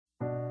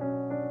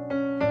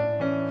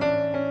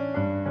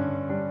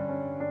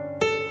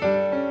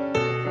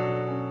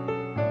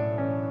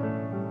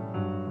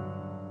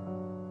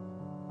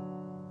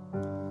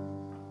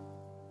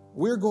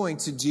we're going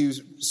to do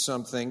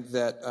something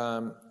that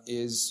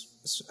is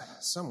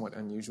somewhat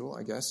unusual,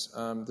 I guess,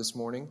 this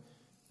morning,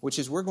 which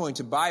is we're going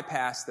to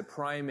bypass the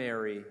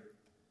primary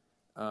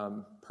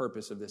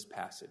purpose of this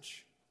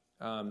passage.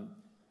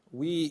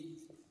 We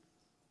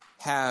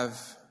have,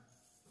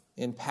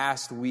 in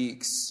past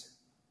weeks,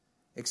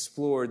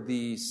 explored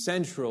the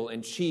central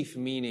and chief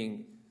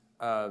meaning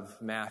of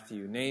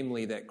Matthew,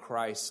 namely that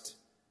Christ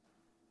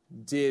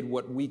did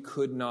what we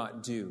could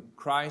not do.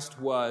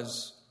 Christ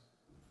was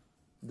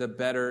the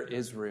better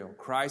Israel.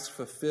 Christ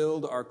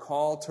fulfilled our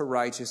call to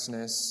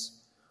righteousness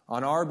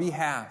on our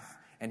behalf,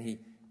 and He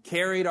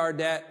carried our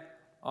debt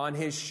on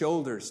His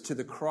shoulders to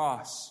the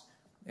cross,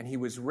 and He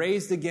was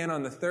raised again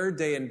on the third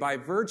day, and by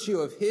virtue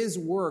of His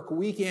work,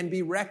 we can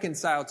be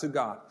reconciled to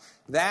God.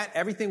 That,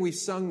 everything we've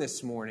sung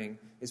this morning,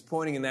 is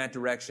pointing in that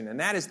direction, and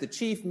that is the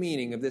chief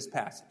meaning of this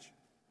passage.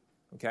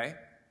 Okay?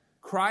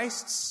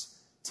 Christ's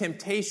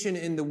temptation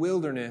in the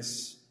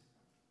wilderness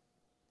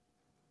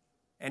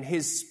and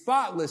His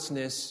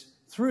spotlessness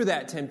through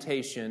that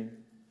temptation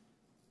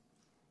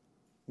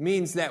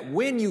means that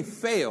when you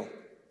fail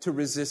to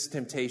resist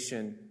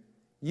temptation,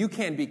 you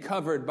can be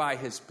covered by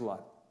His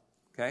blood.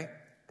 Okay?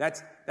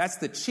 That's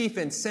the chief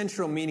and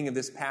central meaning of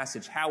this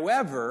passage.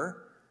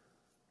 However,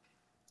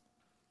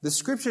 the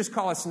Scriptures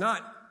call us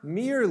not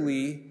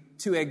merely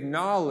to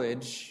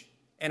acknowledge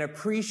and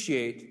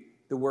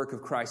appreciate the work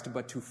of Christ,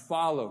 but to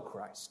follow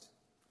Christ.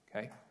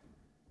 Okay?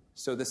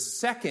 So the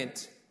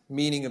second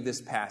meaning of this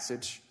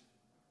passage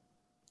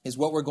is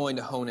what we're going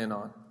to hone in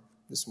on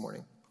this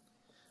morning.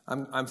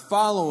 I'm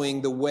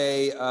following the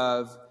way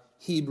of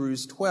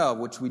Hebrews 12,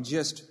 which we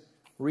just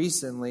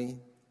recently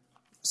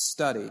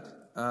studied.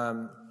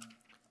 I'm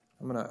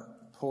going to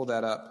pull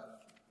that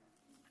up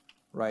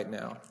right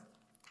now.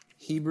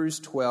 Hebrews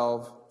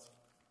 12,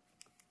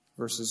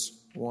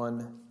 verses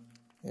 1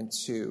 and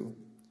 2.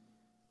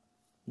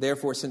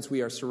 Therefore, since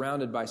we are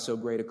surrounded by so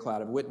great a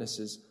cloud of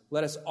witnesses,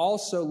 let us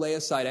also lay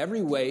aside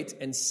every weight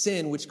and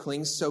sin which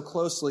clings so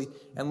closely,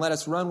 and let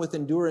us run with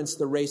endurance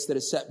the race that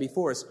is set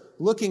before us.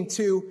 Looking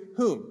to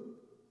whom?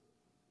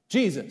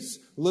 Jesus.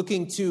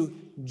 Looking to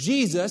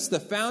Jesus, the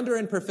founder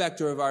and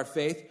perfecter of our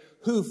faith,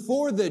 who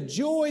for the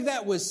joy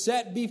that was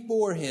set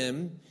before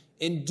Him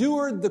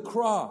endured the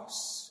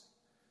cross,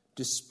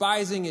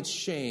 despising its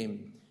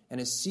shame, and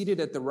is seated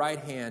at the right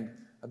hand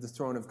of the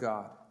throne of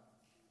God.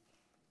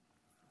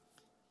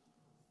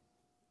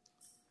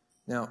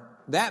 Now,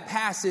 that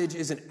passage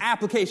is an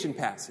application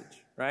passage,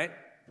 right?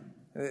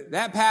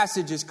 That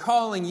passage is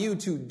calling you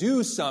to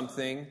do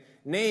something,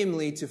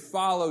 namely to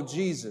follow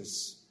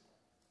Jesus,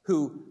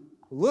 who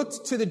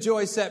looked to the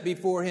joy set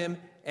before Him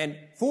and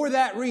for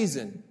that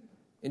reason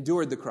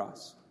endured the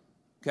cross.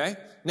 Okay?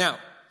 Now,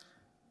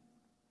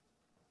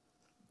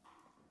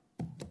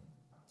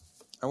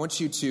 I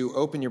want you to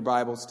open your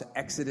Bibles to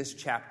Exodus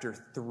chapter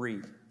 3.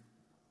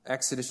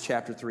 Exodus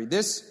chapter 3.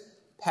 This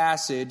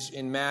passage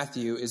in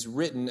Matthew is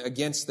written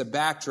against the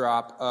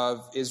backdrop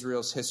of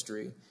Israel's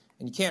history.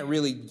 And you can't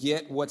really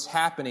get what's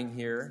happening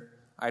here,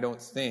 I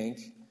don't think,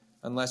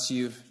 unless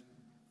you've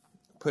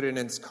put it in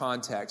its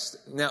context.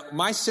 Now,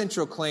 my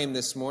central claim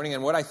this morning,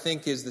 and what I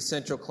think is the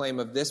central claim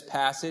of this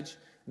passage,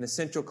 and the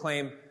central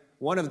claim,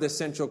 one of the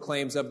central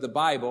claims of the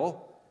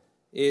Bible,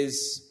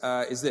 is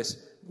this.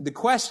 The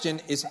question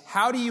is,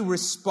 how do you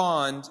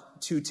respond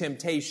to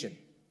temptation?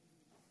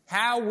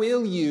 How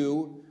will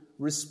you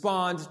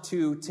respond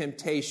to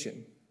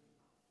temptation?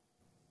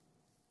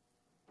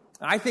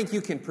 I think you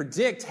can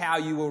predict how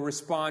you will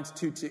respond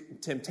to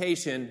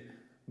temptation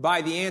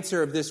by the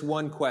answer of this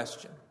one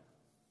question.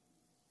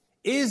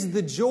 Is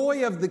the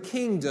joy of the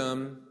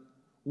kingdom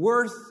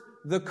worth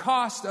the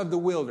cost of the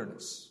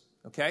wilderness?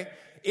 Okay?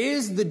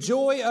 Is the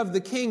joy of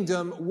the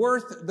kingdom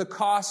worth the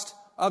cost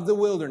of the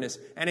wilderness?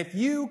 And if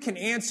you can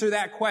answer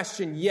that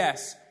question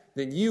yes,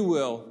 then you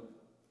will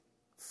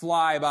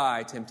fly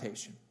by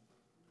temptation.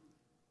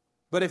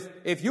 But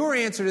if your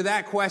answer to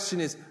that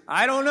question is,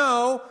 I don't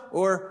know,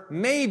 or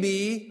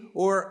maybe,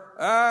 or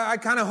I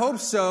kind of hope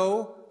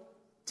so,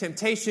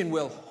 temptation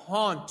will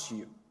haunt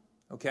you.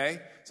 Okay?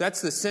 So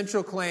that's the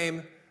central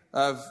claim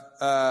of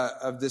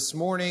this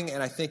morning,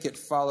 and I think it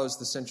follows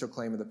the central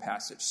claim of the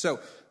passage. So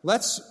I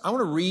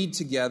want to read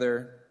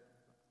together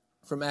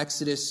from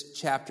Exodus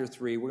chapter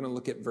 3. We're going to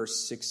look at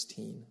verse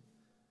 16.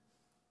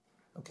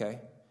 Okay?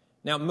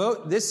 Now,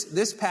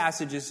 this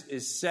passage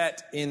is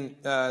set in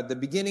the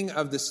beginning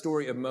of the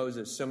story of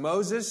Moses. So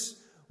Moses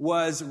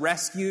was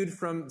rescued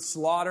from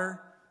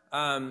slaughter.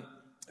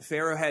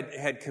 Pharaoh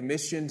had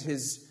commissioned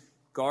his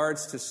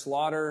guards to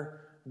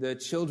slaughter the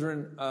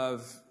children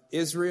of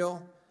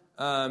Israel.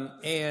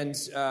 And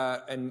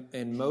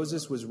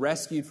Moses was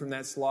rescued from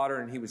that slaughter,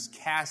 and he was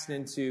cast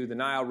into the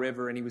Nile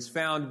River, and he was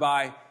found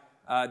by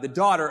the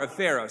daughter of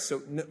Pharaoh.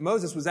 So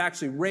Moses was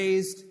actually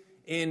raised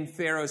in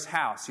Pharaoh's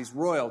house. He's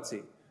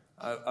royalty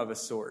of a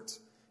sort.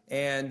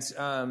 And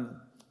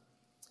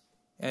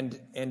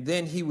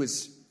then he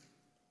was,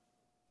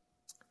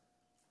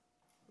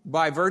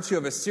 by virtue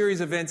of a series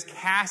of events,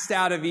 cast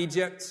out of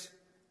Egypt,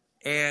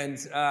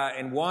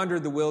 and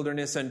wandered the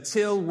wilderness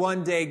until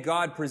one day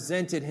God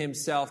presented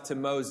himself to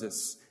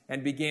Moses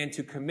and began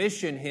to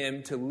commission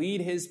him to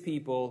lead his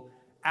people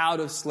out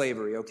of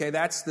slavery. Okay,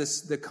 that's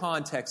the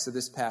context of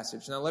this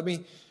passage. Now let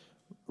me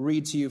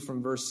read to you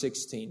from verse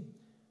 16.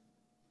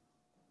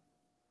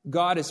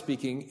 God is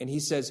speaking, and he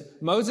says,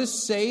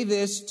 Moses, say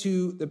this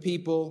to the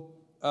people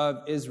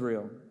of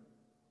Israel.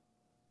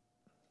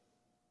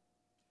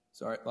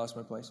 Sorry, lost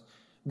my place.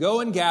 Go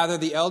and gather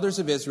the elders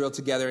of Israel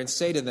together and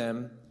say to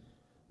them,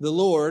 the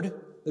Lord,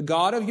 the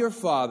God of your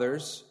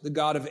fathers, the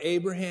God of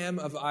Abraham,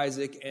 of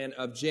Isaac, and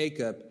of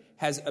Jacob,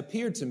 has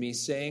appeared to me,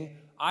 saying,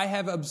 I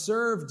have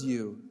observed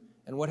you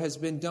and what has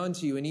been done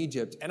to you in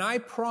Egypt. And I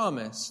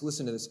promise,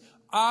 listen to this,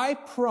 I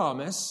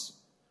promise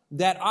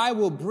that I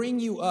will bring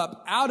you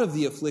up out of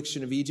the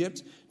affliction of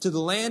Egypt to the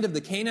land of the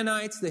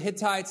Canaanites, the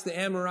Hittites, the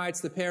Amorites,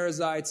 the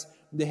Perizzites,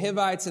 the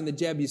Hivites, and the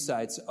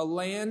Jebusites, a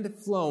land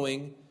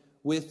flowing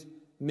with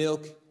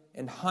milk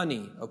and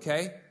honey,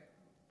 okay?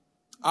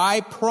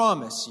 I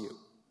promise you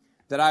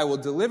that I will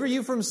deliver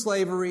you from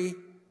slavery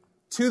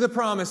to the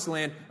promised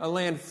land, a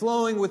land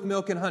flowing with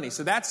milk and honey.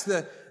 So that's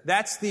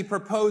the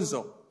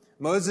proposal.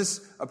 Moses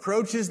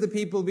approaches the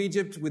people of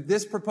Egypt with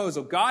this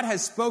proposal. God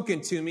has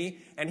spoken to me,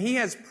 and he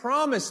has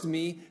promised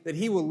me that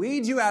he will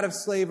lead you out of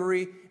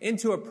slavery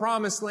into a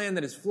promised land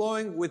that is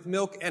flowing with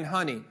milk and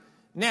honey.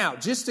 Now,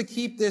 just to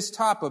keep this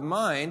top of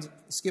mind,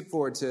 skip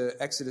forward to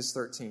Exodus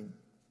 13.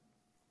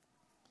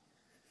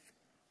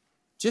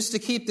 Just to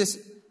keep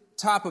this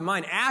top of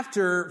mind,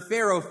 after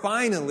Pharaoh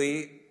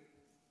finally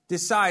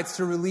decides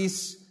to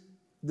release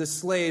the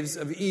slaves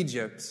of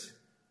Egypt,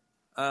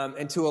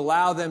 and to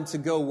allow them to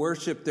go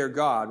worship their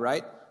God,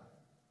 right?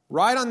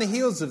 Right on the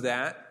heels of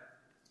that,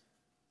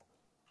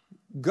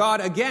 God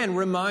again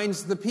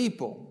reminds the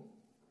people,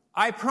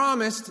 I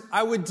promised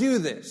I would do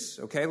this.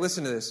 Okay,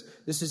 listen to this.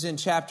 This is in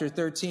chapter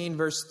 13,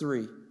 verse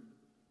 3.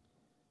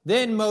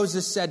 Then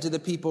Moses said to the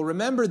people,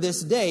 remember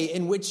this day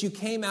in which you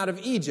came out of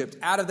Egypt,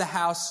 out of the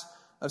house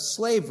of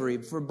slavery,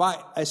 for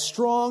by a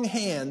strong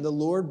hand the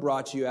Lord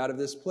brought you out of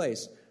this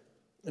place.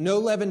 No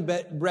leavened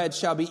bread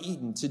shall be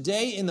eaten.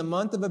 Today in the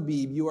month of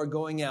Abib you are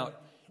going out.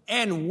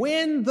 And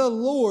when the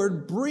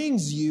Lord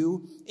brings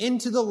you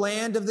into the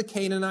land of the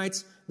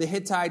Canaanites, the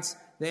Hittites,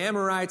 the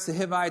Amorites, the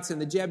Hivites, and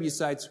the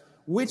Jebusites,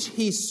 which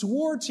he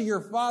swore to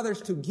your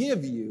fathers to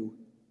give you,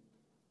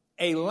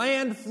 a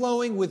land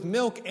flowing with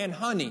milk and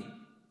honey,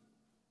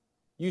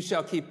 you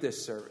shall keep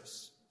this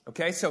service.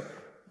 Okay, so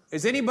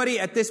is anybody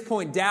at this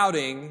point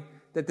doubting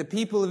that the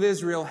people of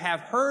Israel have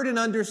heard and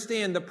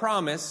understand the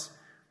promise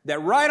that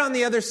right on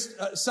the other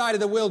side of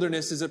the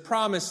wilderness is a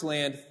promised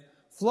land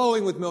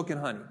flowing with milk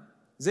and honey?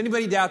 Does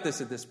anybody doubt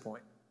this at this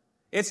point?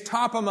 It's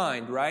top of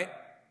mind, right?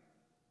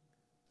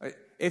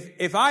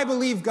 If I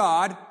believe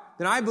God,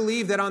 then I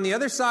believe that on the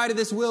other side of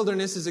this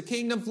wilderness is a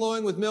kingdom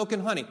flowing with milk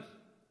and honey.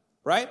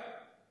 Right?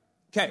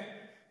 Okay.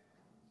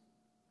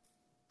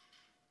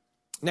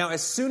 Now,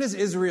 as soon as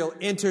Israel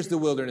enters the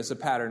wilderness, a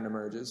pattern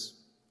emerges.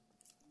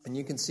 And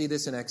you can see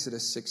this in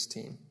Exodus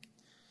 16.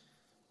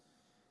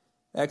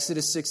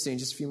 Exodus 16,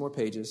 just a few more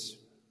pages.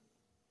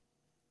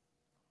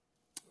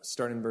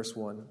 Start in verse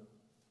 1.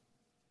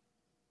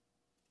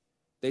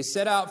 They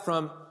set out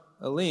from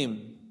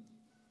Elim,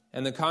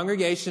 and the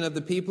congregation of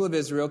the people of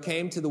Israel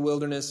came to the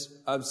wilderness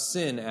of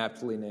Sin,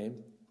 aptly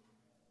named,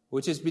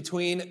 which is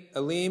between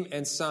Elim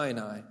and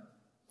Sinai,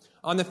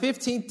 on the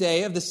 15th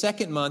day of the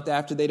second month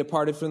after they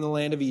departed from the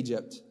land of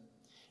Egypt.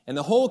 And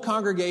the whole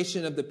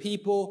congregation of the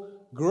people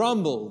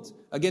grumbled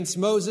against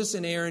Moses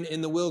and Aaron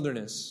in the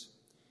wilderness.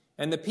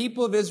 And the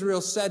people of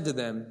Israel said to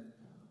them,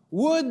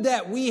 would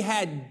that we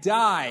had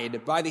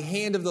died by the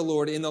hand of the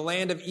Lord in the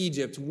land of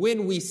Egypt,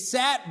 when we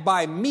sat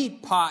by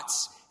meat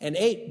pots and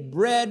ate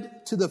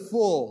bread to the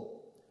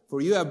full.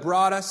 For you have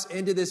brought us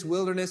into this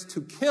wilderness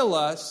to kill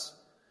us,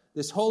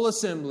 this whole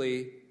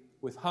assembly,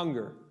 with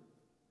hunger.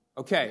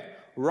 Okay,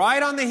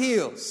 right on the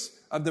heels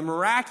of the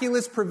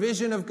miraculous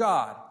provision of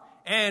God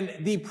and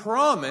the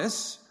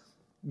promise,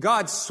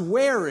 God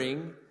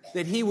swearing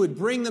that he would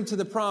bring them to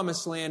the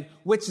promised land,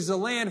 which is a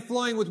land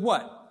flowing with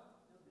what?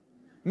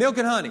 Milk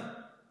and honey.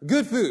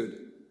 Good food,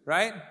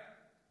 right?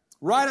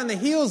 Right on the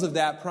heels of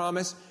that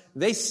promise,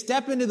 they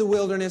step into the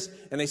wilderness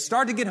and they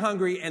start to get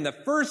hungry, and the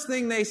first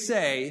thing they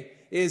say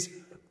is,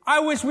 I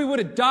wish we would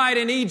have died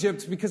in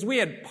Egypt because we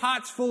had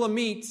pots full of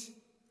meat.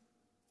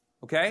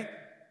 Okay?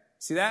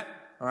 See that?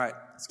 All right,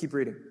 let's keep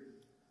reading.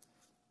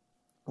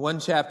 One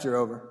chapter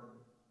over.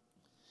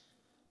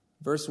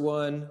 Verse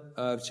 1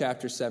 of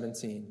chapter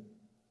 17.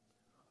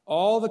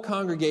 All the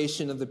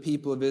congregation of the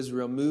people of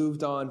Israel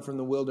moved on from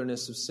the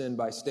wilderness of Sin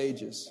by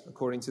stages,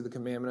 according to the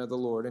commandment of the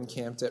Lord, and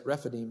camped at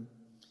Rephidim.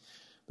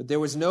 But there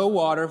was no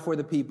water for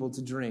the people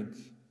to drink.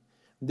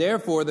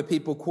 Therefore the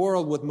people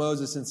quarreled with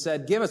Moses and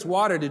said, give us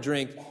water to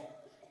drink.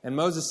 And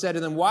Moses said to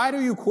them, why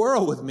do you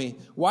quarrel with me?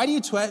 Why do you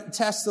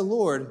test the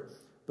Lord?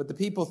 But the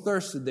people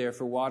thirsted there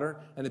for water,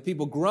 and the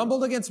people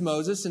grumbled against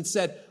Moses and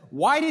said,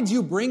 why did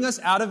you bring us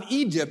out of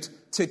Egypt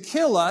to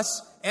kill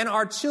us and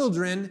our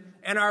children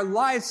and our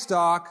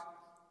livestock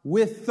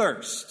with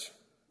thirst?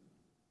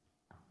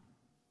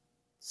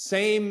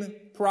 Same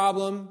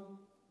problem.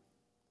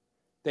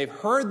 They've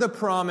heard the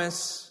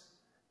promise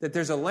that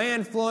there's a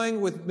land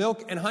flowing with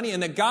milk and honey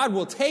and that God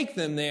will take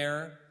them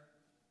there,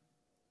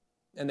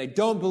 and they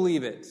don't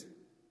believe it.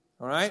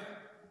 All right?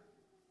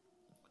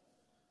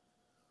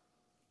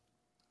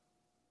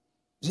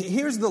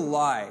 Here's the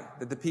lie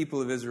that the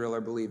people of Israel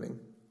are believing.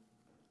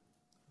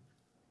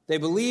 They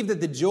believe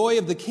that the joy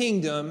of the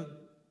kingdom,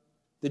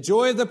 the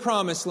joy of the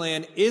promised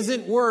land,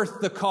 isn't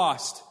worth the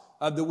cost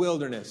of the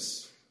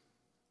wilderness.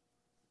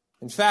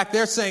 In fact,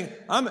 they're saying,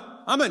 I'm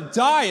going to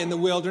die in the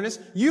wilderness.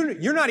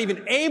 You're not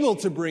even able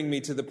to bring me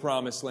to the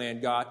promised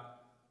land, God.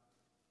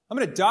 I'm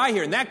going to die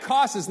here, and that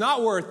cost is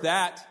not worth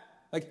that.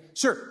 Like,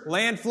 sure,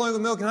 land flowing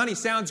with milk and honey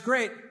sounds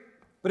great,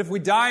 but if we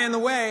die on the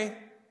way...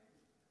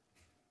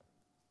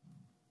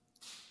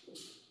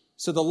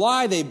 So the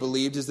lie they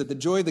believed is that the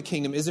joy of the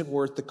kingdom isn't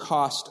worth the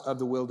cost of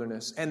the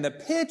wilderness. And the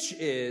pitch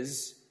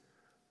is,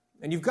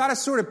 and you've got to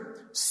sort of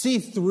see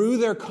through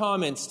their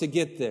comments to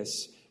get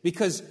this,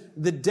 because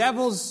the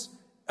devil's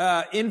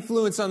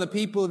influence on the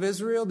people of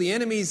Israel, the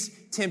enemy's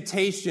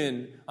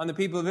temptation on the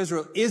people of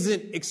Israel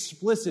isn't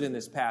explicit in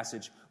this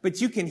passage.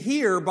 But you can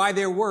hear by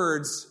their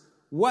words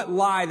what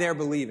lie they're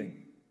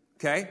believing.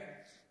 Okay?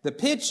 The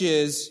pitch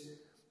is,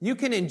 you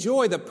can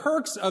enjoy the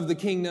perks of the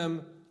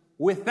kingdom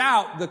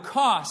without the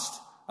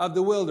cost of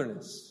the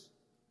wilderness.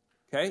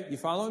 Okay, you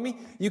following me?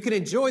 You can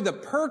enjoy the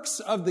perks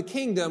of the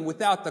kingdom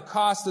without the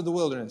cost of the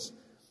wilderness.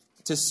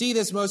 To see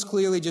this most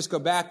clearly, just go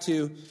back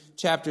to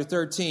chapter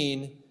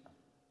 13.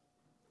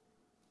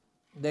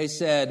 They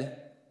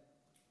said,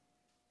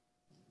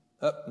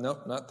 no,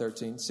 not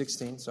 13,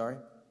 16, sorry.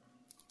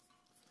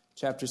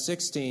 Chapter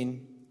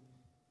 16.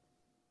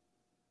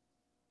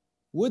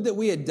 Would that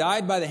we had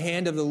died by the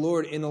hand of the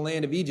Lord in the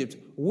land of Egypt,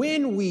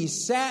 when we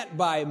sat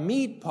by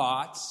meat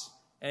pots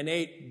and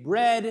ate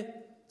bread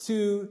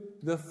to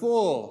the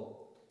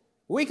full.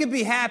 We could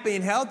be happy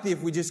and healthy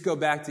if we just go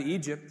back to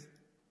Egypt.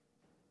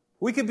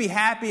 We could be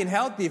happy and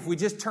healthy if we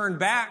just turn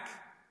back,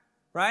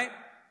 right?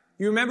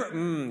 You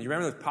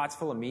remember those pots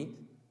full of meat?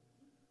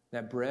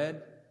 That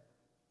bread?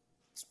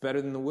 It's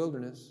better than the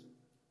wilderness.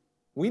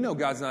 We know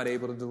God's not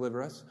able to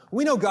deliver us.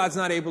 We know God's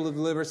not able to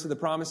deliver us to the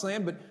promised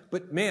land,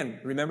 but man,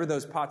 remember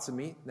those pots of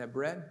meat and that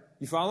bread?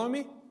 You following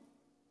me?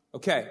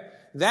 Okay.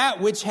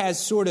 That which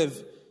has sort of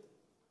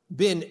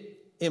been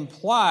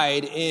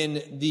implied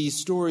in the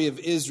story of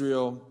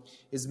Israel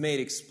is made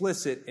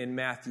explicit in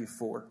Matthew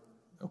 4.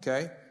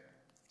 Okay?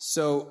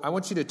 So I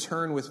want you to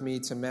turn with me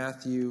to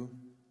Matthew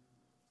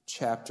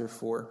chapter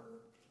 4.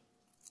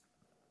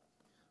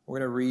 We're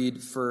going to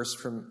read first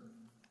from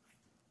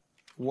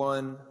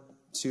 1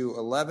 to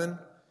 11,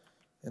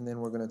 and then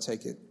we're going to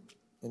take it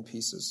in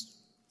pieces.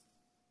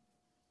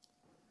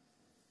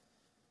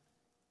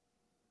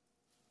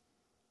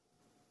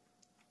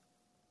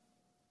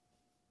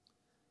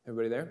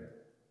 Everybody there?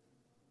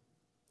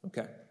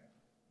 Okay.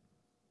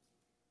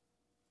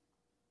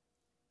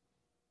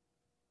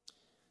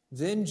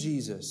 Then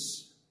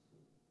Jesus,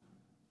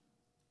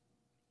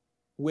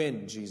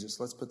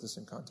 let's put this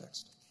in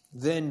context.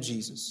 Then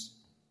Jesus.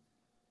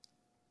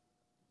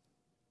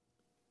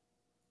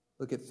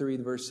 Look at 3,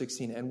 verse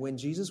 16. And when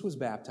Jesus was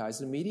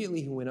baptized,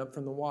 immediately he went up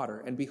from the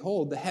water. And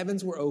behold, the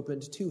heavens were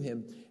opened to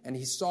him. And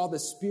he saw the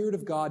Spirit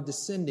of God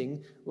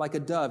descending like a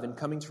dove and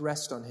coming to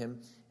rest on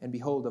him. And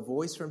behold, a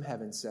voice from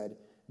heaven said,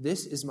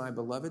 "This is my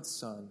beloved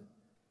Son,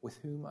 with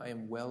whom I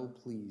am well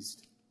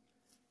pleased."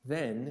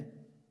 Then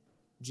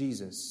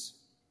Jesus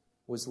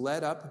was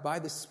led up by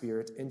the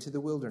Spirit into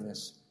the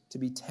wilderness to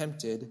be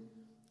tempted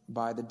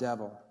by the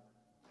devil.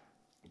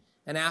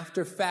 And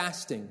after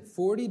fasting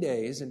 40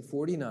 days and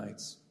 40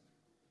 nights,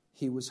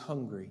 he was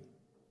hungry.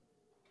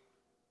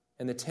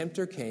 And the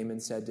tempter came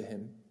and said to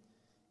him,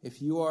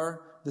 if you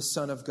are the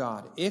Son of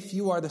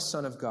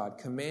God,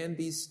 command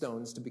these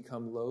stones to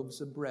become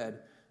loaves of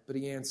bread. But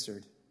he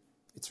answered,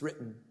 it's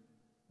written,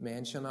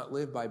 man shall not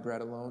live by bread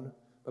alone,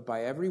 but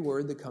by every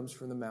word that comes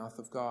from the mouth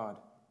of God.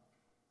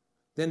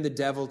 Then the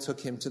devil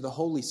took him to the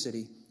holy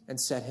city and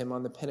set him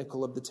on the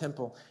pinnacle of the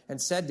temple and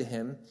said to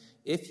him,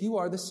 if you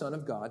are the Son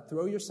of God,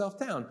 throw yourself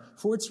down,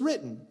 for it's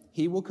written,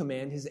 he will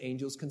command his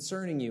angels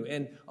concerning you,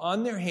 and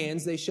on their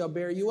hands they shall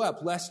bear you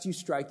up, lest you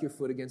strike your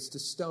foot against a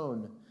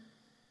stone.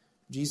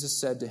 Jesus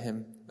said to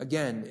him,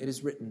 again, it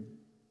is written,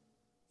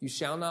 you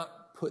shall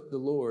not put the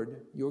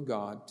Lord your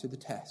God to the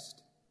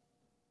test.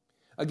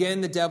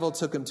 Again, the devil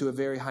took him to a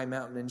very high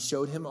mountain and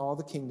showed him all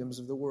the kingdoms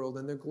of the world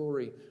and their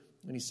glory.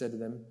 And he said to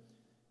them,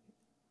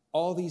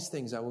 all these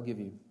things I will give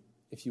you,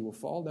 if you will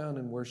fall down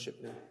and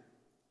worship me.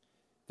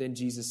 Then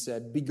Jesus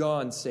said,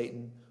 begone,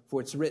 Satan, for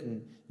it's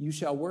written, you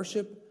shall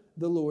worship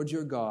the Lord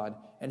your God,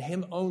 and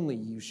him only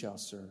you shall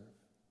serve.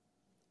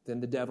 Then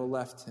the devil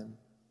left him,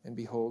 and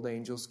behold,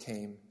 angels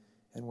came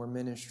and were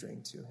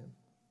ministering to him.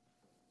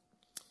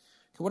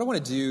 Okay, what I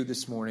want to do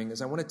this morning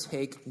is I want to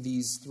take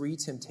these three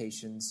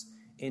temptations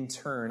in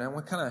turn. I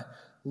want to kind of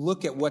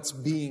look at what's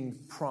being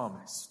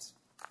promised.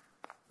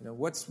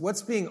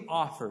 What's being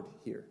offered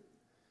here.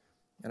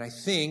 And I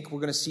think we're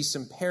going to see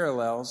some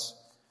parallels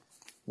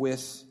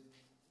with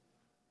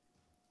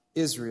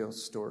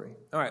Israel's story.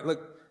 All right, look,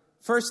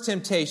 first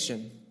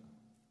temptation.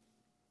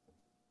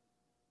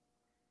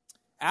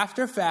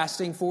 After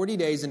fasting 40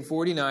 days and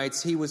 40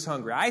 nights, he was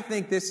hungry. I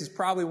think this is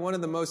probably one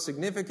of the most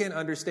significant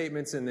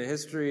understatements in the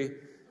history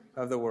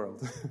of the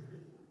world.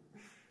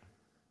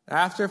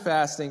 After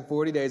fasting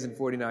 40 days and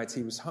 40 nights,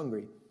 he was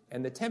hungry.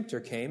 And the tempter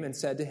came and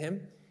said to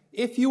him,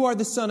 "If you are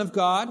the Son of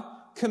God,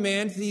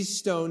 command these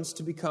stones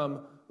to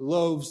become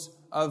loaves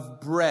of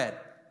bread."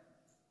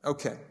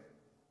 Okay.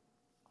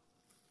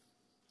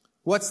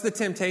 What's the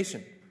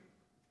temptation?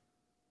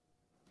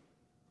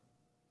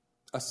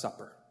 A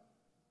supper.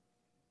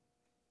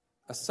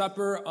 A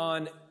supper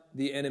on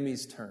the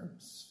enemy's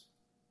terms.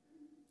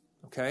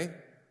 Okay?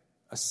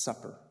 A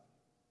supper.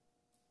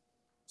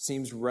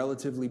 Seems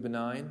relatively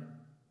benign.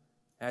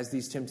 As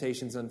these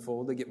temptations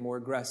unfold, they get more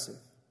aggressive.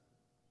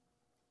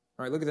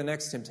 All right, look at the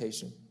next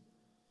temptation.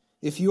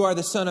 "If you are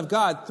the Son of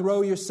God,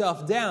 throw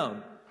yourself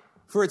down.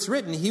 For it's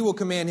written, He will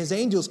command His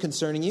angels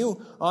concerning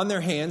you. On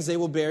their hands they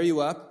will bear you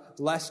up,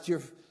 lest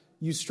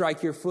you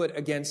strike your foot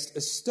against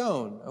a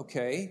stone."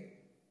 Okay.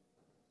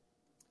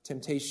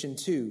 Temptation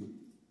 2.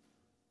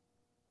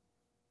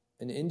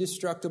 An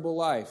indestructible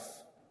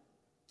life.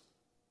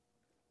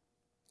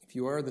 "If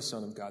you are the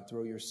Son of God,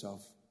 throw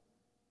yourself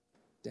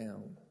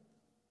down."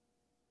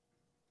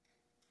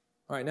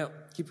 All right, now,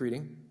 keep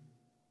reading.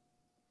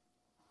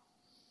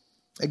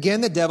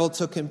 "Again, the devil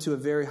took him to a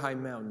very high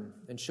mountain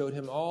and showed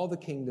him all the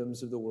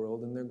kingdoms of the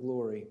world and their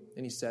glory.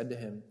 And he said to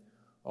him,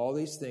 'All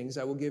these things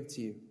I will give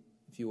to you,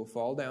 if you will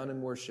fall down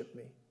and worship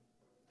me.'"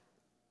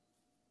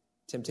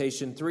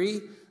 Temptation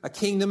 3, a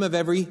kingdom of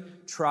every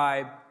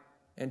tribe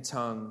and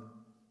tongue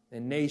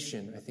and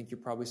nation. I think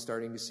you're probably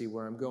starting to see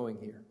where I'm going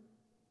here.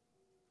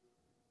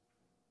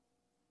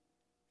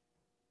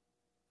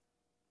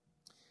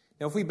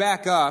 Now, if we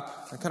back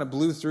up, I kind of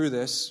blew through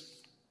this.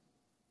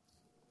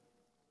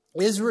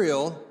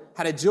 Israel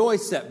had a joy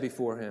set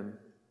before him.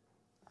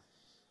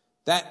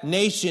 That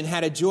nation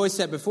had a joy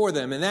set before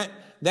them. And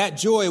that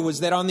joy was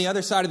that on the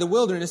other side of the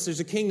wilderness,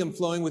 there's a kingdom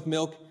flowing with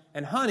milk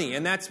and honey.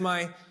 And that's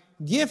my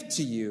gift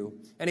to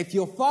you. And if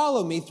you'll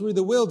follow me through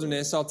the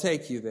wilderness, I'll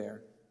take you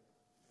there.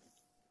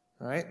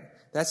 All right?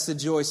 That's the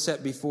joy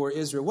set before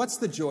Israel. What's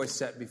the joy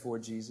set before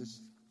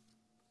Jesus?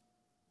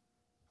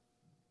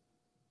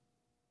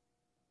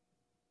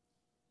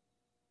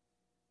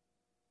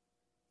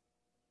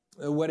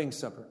 A wedding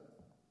supper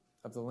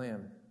of the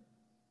Lamb.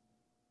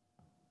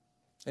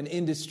 An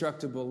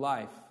indestructible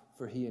life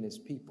for He and His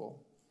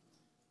people.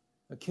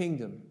 A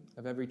kingdom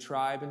of every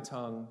tribe and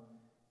tongue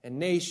and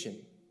nation.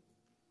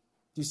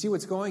 Do you see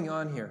what's going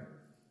on here?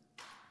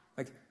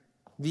 Like,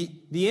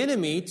 the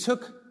enemy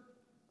took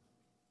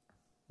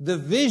the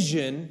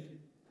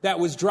vision that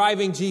was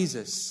driving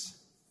Jesus.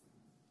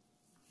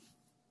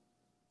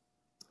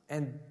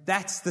 And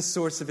that's the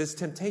source of his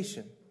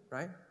temptation,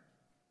 right?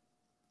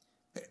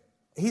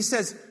 He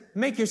says,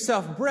 "Make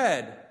yourself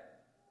bread.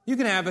 You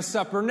can have a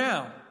supper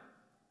now."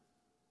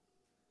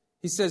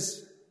 He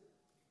says,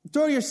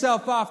 "Throw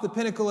yourself off the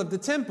pinnacle of the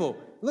temple.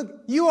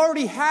 Look, you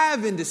already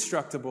have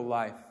indestructible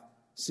life.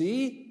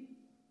 See?"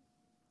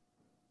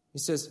 He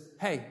says,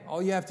 "Hey,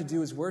 all you have to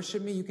do is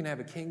worship me. You can have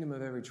a kingdom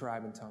of every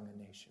tribe and tongue and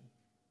nation."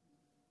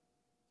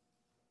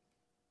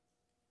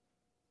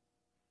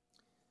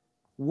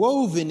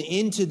 Woven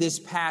into this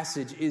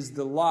passage is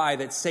the lie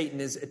that Satan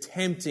is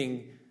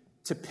attempting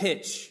to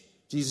pitch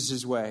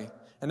Jesus' way.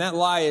 And that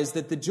lie is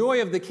that the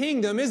joy of the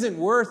kingdom isn't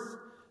worth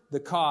the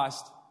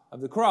cost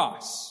of the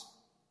cross.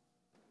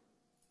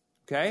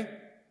 Okay?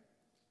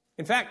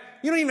 In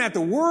fact, you don't even have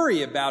to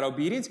worry about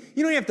obedience.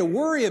 You don't have to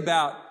worry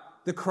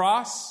about the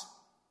cross.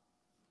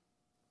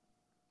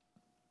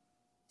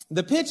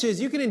 The pitch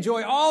is you can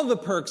enjoy all the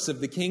perks of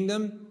the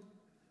kingdom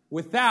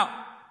without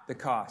the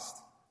cost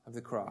of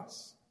the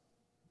cross.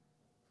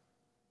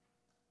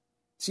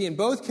 See, in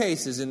both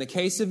cases, in the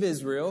case of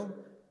Israel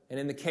and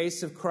in the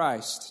case of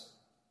Christ,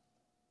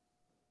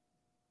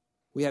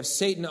 we have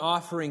Satan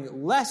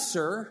offering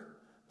lesser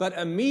but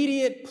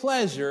immediate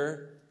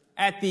pleasure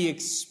at the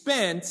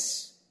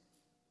expense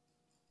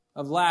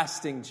of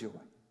lasting joy.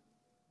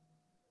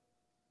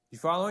 You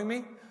following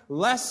me?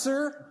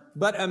 Lesser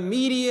but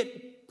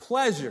immediate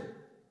pleasure.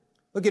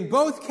 Look, in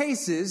both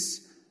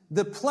cases,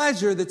 the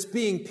pleasure that's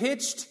being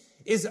pitched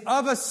is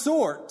of a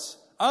sort,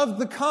 of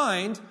the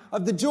kind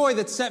of the joy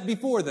that's set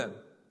before them.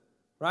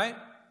 Right?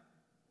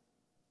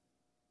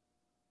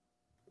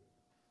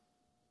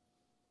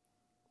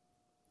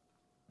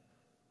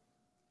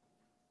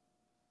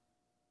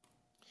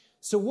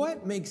 So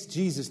what makes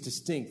Jesus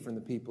distinct from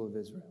the people of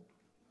Israel?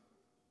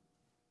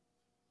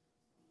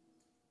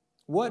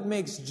 What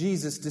makes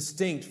Jesus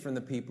distinct from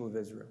the people of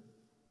Israel?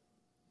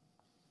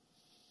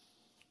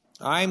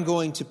 I'm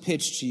going to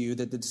pitch to you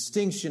that the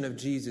distinction of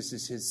Jesus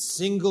is his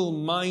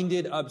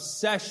single-minded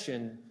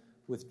obsession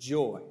with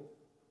joy.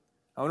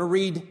 I want to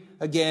read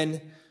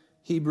again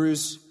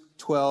Hebrews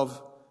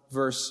 12,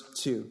 verse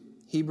 2.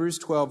 Hebrews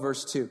 12,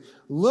 verse 2.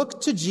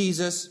 "Look to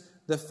Jesus,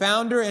 the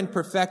founder and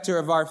perfecter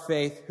of our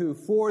faith, who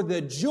for the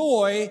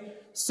joy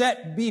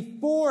set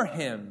before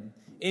him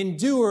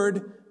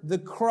endured the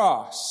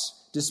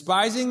cross,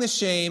 despising the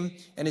shame,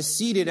 and is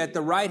seated at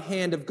the right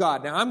hand of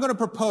God. Now, I'm going to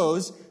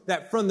propose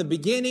that from the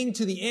beginning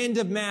to the end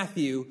of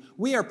Matthew,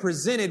 we are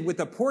presented with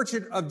a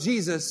portrait of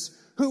Jesus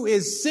who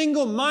is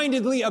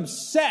single-mindedly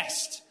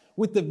obsessed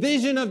with the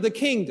vision of the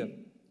kingdom.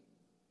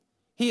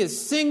 He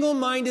is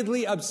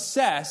single-mindedly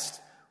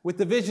obsessed with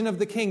the vision of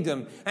the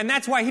kingdom. And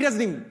that's why he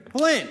doesn't even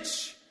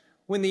flinch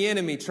when the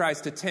enemy tries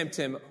to tempt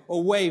him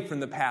away from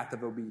the path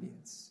of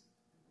obedience.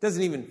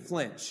 Doesn't even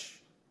flinch.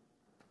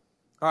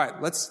 All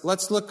right,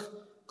 let's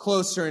look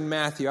closer in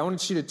Matthew. I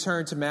want you to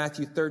turn to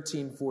Matthew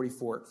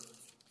 13:44.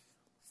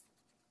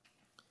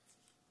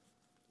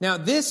 Now,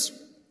 this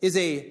is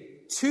a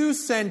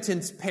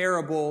 2-sentence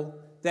parable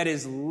that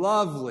is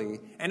lovely.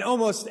 And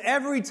almost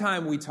every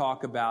time we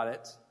talk about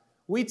it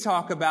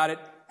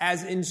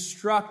as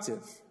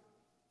instructive.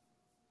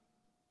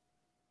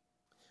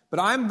 But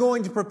I'm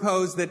going to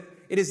propose that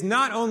it is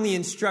not only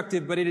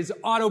instructive, but it is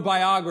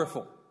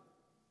autobiographical.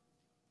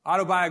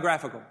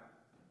 Autobiographical.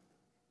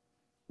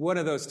 One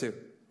of those two.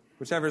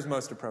 Whichever is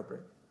most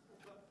appropriate.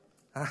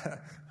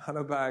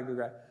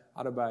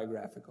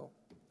 Autobiographical.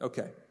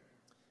 Okay.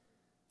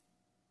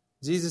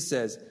 Jesus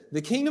says,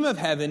 "The kingdom of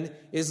heaven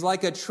is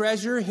like a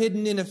treasure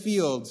hidden in a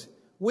field,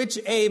 which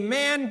a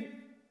man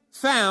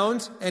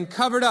found and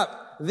covered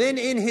up. Then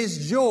in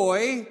his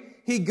joy,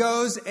 he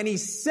goes and he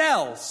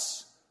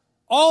sells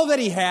all that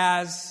he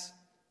has,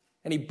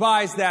 and he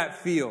buys that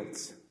field."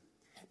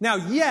 Now,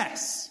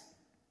 yes,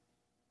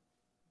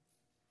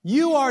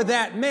 you are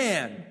that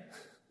man.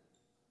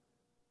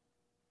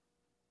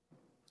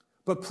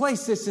 But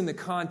place this in the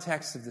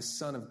context of the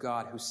Son of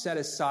God who set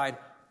aside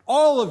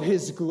all of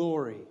his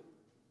glory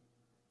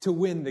to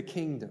win the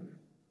kingdom.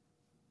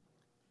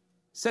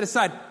 Set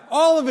aside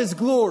all of his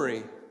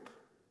glory.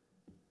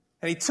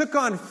 And he took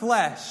on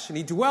flesh, and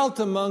he dwelt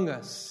among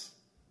us.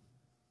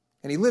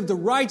 And he lived a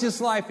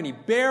righteous life, and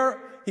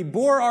he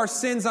bore our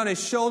sins on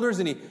his shoulders,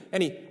 and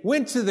he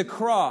went to the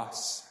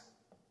cross.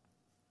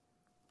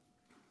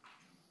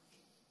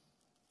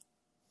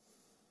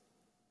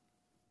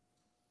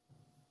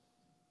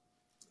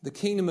 The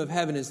kingdom of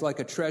heaven is like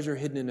a treasure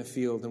hidden in a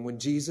field. And when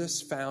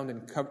Jesus found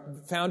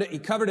it, he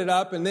covered it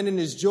up. And then in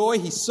his joy,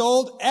 he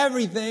sold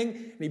everything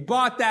and he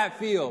bought that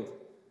field.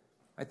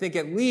 I think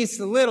at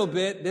least a little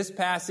bit, this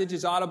passage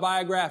is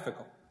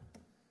autobiographical.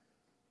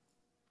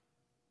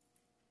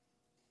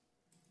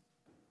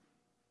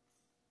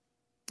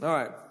 All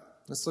right,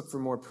 let's look for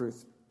more proof.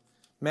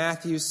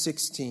 Matthew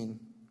 16.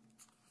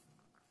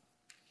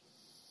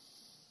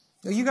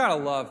 Now, you got to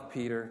love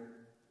Peter,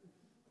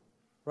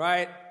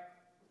 right?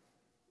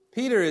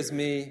 Peter is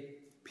me.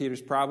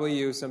 Peter's probably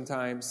you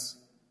sometimes.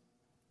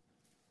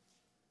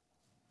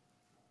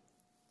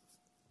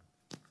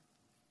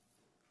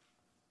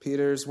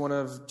 Peter's one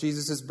of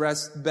Jesus'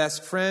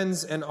 best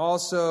friends, and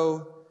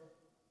also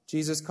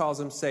Jesus calls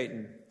him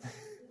Satan.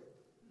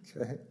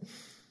 Okay.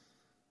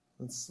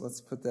 Let's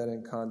put that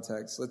in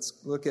context. Let's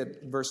look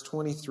at verse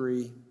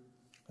 23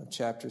 of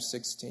chapter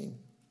 16.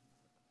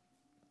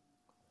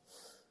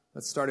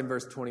 Let's start in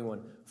verse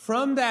 21.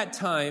 From that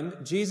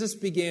time, Jesus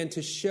began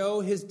to show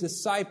his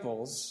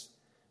disciples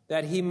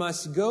that he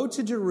must go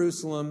to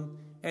Jerusalem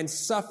and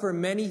suffer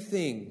many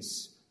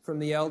things from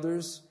the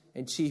elders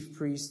and chief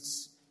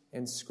priests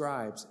and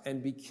scribes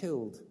and be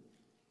killed,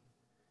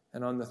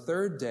 and on the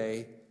third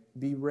day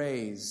be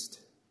raised.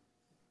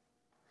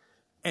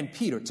 And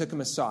Peter took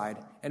him aside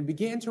and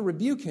began to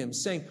rebuke him,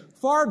 saying,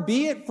 "Far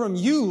be it from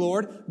you,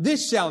 Lord,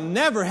 this shall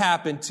never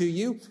happen to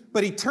you."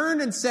 But he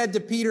turned and said to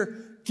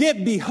Peter,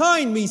 "Get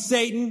behind me,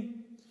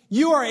 Satan.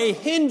 You are a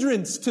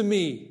hindrance to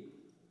me,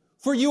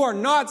 for you are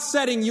not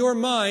setting your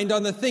mind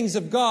on the things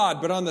of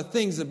God, but on the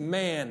things of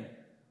man."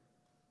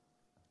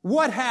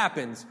 What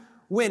happens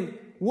when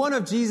one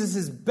of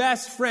Jesus'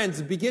 best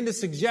friends begin to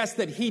suggest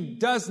that he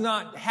does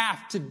not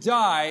have to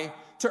die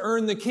to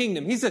earn the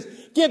kingdom? He says,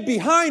 "Get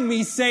behind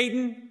me,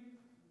 Satan."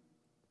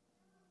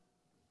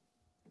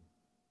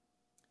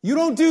 You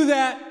don't do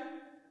that.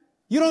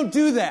 You don't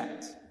do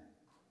that.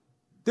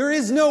 There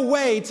is no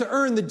way to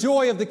earn the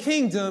joy of the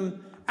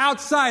kingdom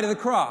outside of the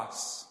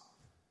cross.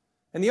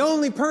 And the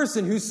only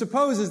person who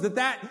supposes that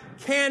that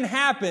can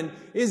happen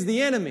is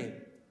the enemy.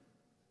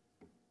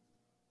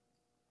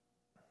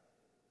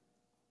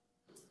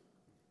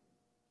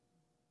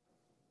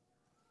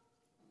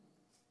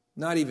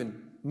 Not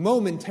even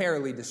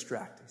momentarily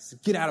distracted. He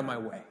said, "Get out of my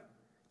way.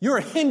 You're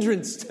a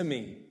hindrance to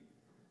me."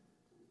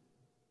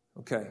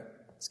 Okay,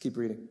 let's keep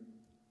reading.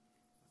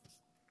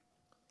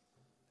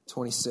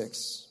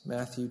 26,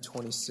 Matthew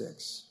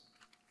 26.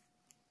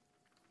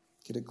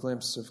 Get a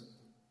glimpse of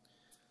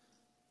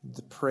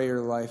the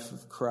prayer life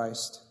of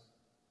Christ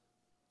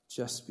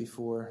just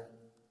before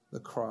the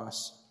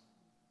cross.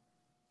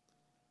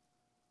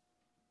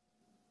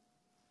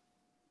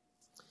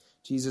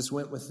 Jesus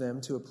went with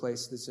them to a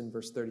place, this is in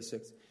verse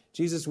 36.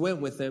 Jesus went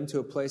with them to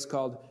a place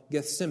called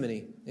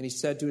Gethsemane, and he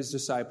said to his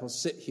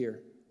disciples, "Sit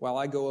here while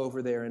I go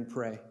over there and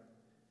pray."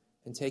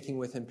 And taking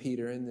with him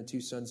Peter and the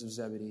two sons of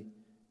Zebedee,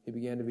 he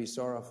began to be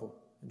sorrowful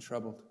and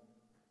troubled.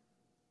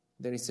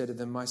 Then he said to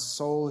them, "My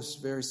soul is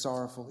very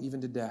sorrowful, even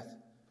to death.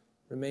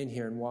 Remain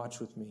here and watch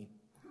with me."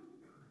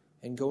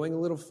 And going a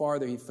little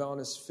farther, he fell on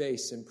his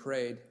face and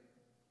prayed,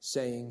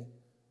 saying,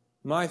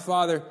 "My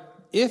Father,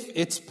 if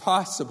it's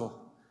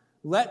possible,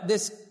 let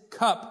this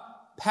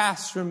cup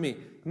pass from me.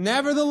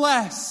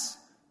 Nevertheless,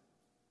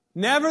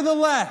 not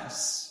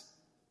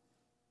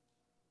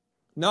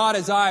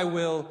as I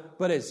will,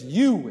 but as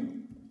you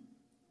will."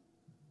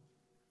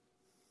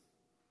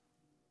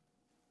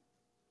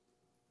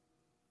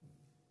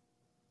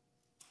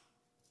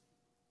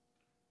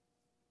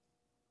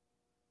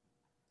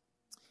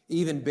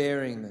 Even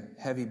bearing the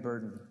heavy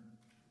burden,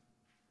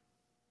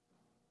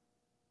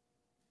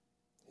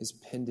 his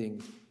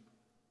pending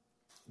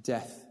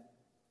death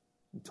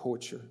and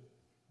torture,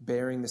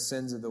 bearing the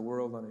sins of the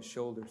world on his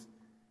shoulders.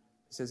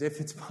 He says,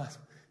 if it's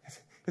possible,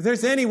 if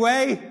there's any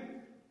way,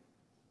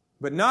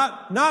 but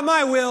not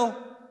my will,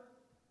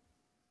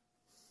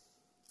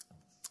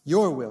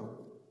 your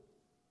will,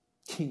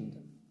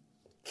 kingdom.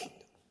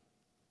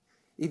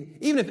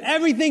 Even if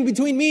everything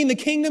between me and the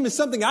kingdom is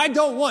something I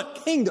don't want,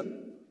 kingdom.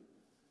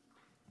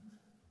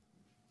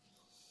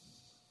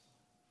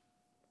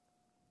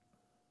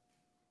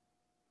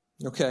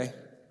 Okay,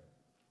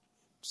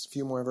 just a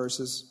few more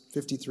verses.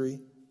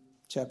 53,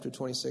 chapter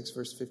 26,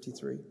 verse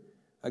 53.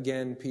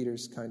 Again,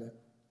 Peter's kind of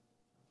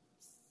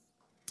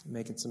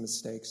making some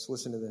mistakes.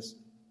 Listen to this.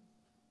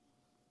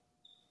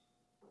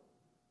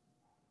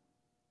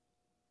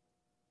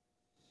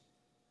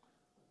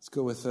 Let's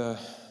go with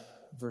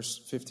verse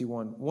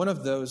 51. One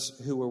of those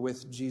who were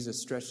with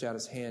Jesus stretched out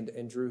his hand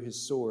and drew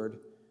his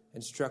sword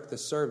and struck the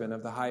servant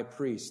of the high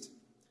priest.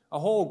 A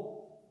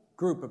whole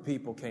group of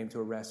people came to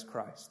arrest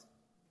Christ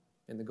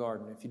in the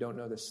garden, if you don't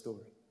know this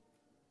story.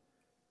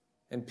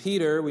 And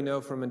Peter, we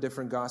know from a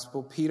different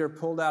gospel, Peter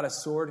pulled out a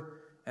sword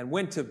and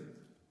went to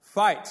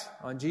fight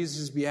on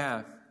Jesus'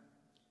 behalf.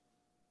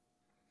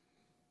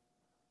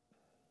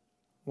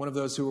 One of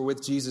those who were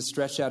with Jesus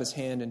stretched out his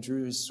hand and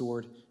drew his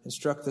sword and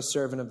struck the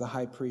servant of the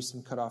high priest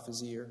and cut off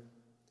his ear.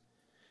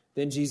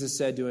 Then Jesus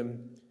said to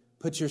him,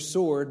 "Put your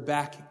sword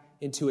back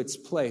into its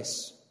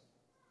place,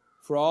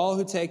 for all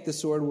who take the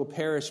sword will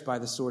perish by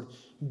the sword.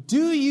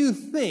 Do you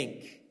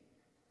think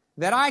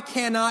that I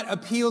cannot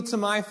appeal to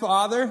my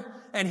Father,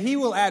 and he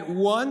will at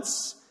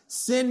once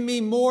send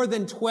me more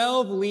than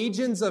 12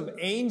 legions of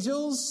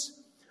angels?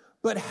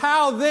 But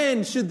how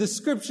then should the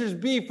scriptures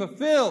be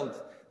fulfilled,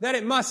 that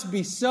it must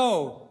be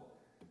so?"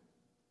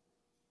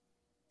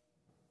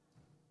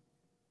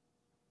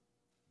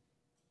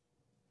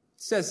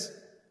 It says,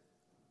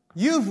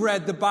 you've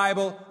read the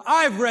Bible,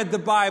 I've read the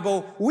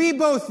Bible, we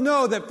both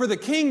know that for the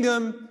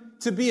kingdom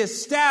to be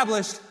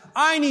established,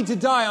 I need to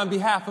die on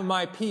behalf of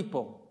my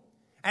people.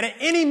 And at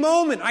any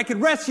moment, I could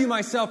rescue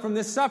myself from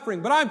this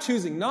suffering, but I'm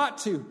choosing not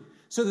to,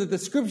 so that the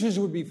scriptures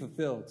would be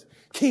fulfilled.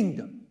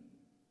 Kingdom.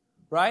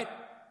 Right?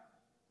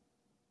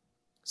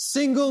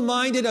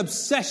 Single-minded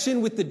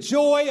obsession with the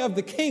joy of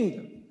the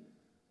kingdom.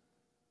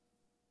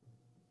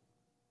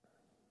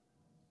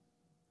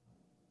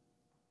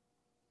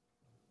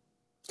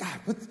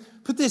 God,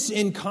 put this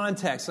in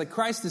context. Like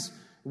Christ is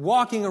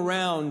walking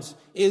around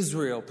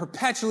Israel,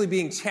 perpetually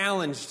being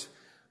challenged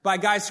by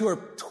guys who are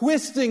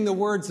twisting the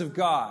words of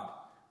God.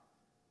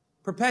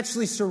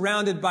 Perpetually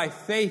surrounded by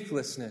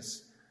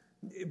faithlessness.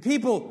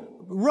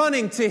 People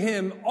running to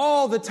him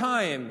all the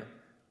time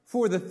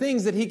for the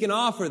things that he can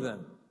offer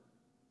them.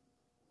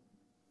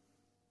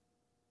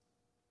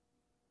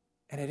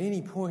 And at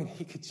any point,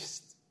 he could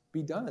just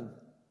be done.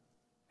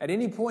 At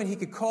any point, he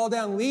could call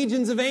down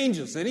legions of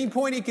angels. At any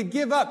point, he could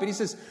give up. And he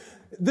says,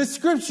 the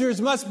scriptures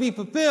must be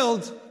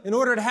fulfilled in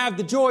order to have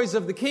the joys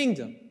of the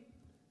kingdom.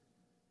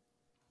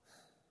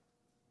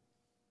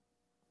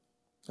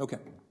 Okay.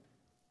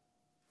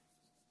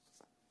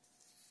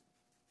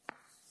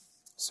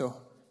 So,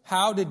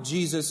 how did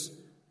Jesus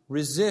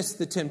resist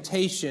the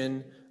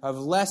temptation of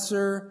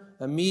lesser,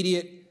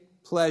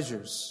 immediate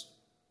pleasures?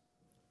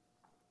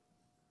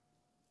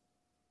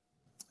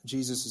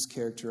 Jesus is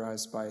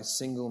characterized by a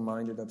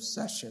single-minded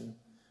obsession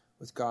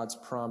with God's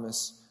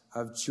promise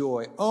of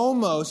joy.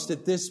 Almost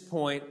at this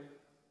point,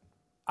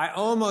 I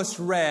almost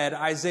read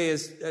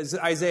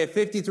Isaiah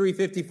 53,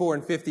 54,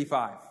 and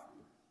 55.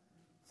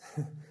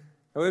 It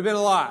would have been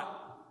a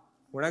lot.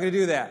 We're not going to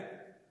do that.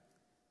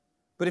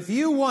 But if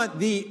you want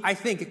the, I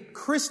think,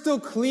 crystal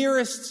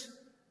clearest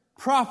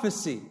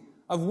prophecy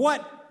of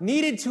what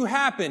needed to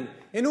happen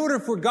in order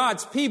for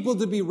God's people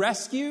to be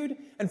rescued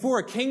and for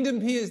a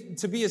kingdom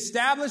to be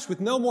established with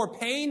no more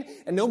pain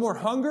and no more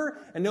hunger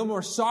and no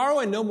more sorrow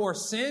and no more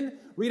sin,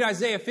 read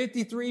Isaiah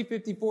 53,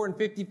 54, and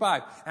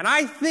 55. And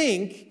I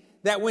think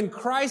that when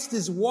Christ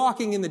is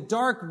walking in the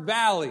dark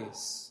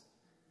valleys,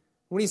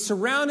 when he's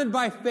surrounded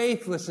by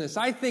faithlessness,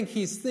 I think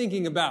he's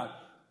thinking about,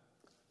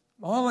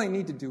 all I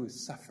need to do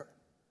is suffer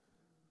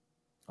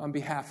on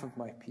behalf of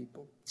my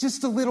people.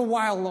 Just a little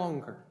while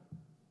longer.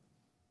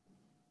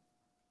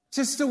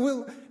 Just a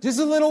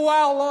little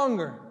while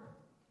longer.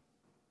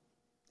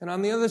 And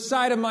on the other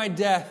side of my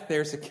death,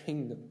 there's a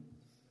kingdom.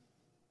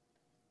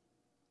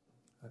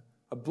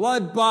 A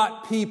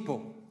blood-bought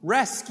people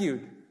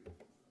rescued,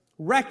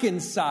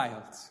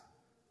 reconciled,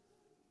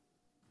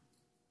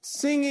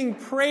 singing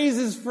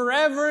praises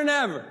forever and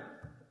ever.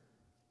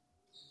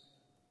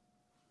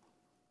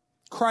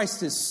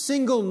 Christ is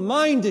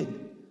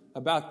single-minded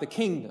about the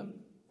kingdom.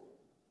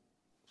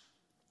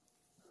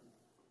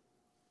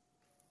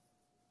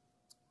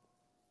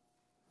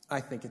 I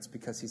think it's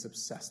because he's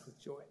obsessed with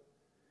joy.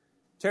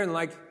 Taryn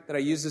like that I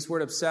use this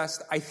word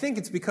obsessed. I think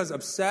it's because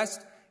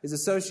obsessed is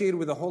associated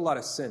with a whole lot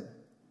of sin.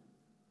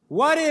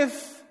 What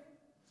if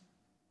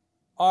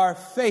our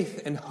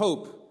faith and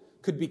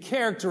hope could be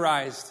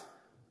characterized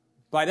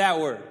by that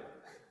word?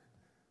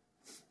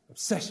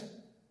 Obsession.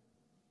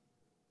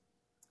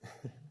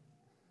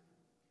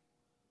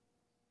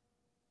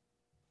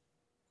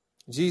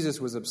 Jesus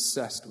was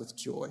obsessed with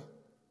joy.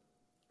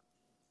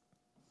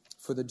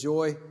 For the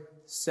joy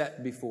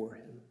set before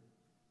him,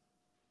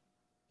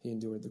 he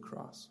endured the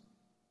cross.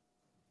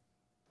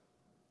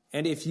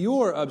 And if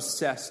you're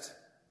obsessed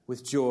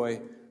with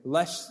joy,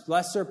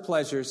 lesser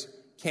pleasures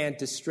can't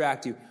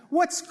distract you.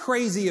 What's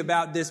crazy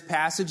about this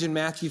passage in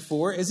Matthew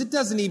 4 is it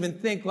doesn't even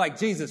think like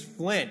Jesus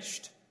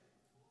flinched.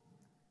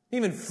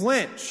 Even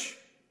flinch,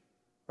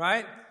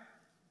 right?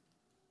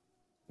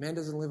 Man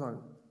doesn't live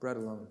on bread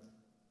alone.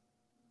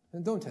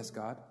 And don't test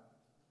God.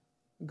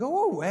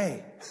 Go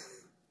away.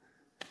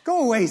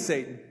 Go away,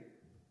 Satan.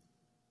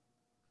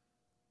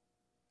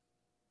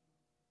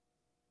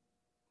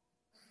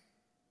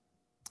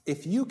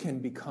 If you can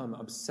become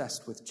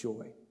obsessed with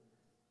joy,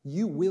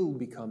 you will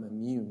become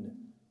immune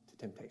to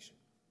temptation.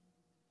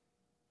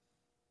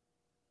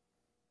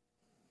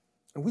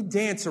 And we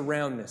dance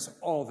around this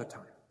all the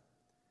time.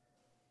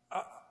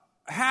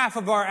 Half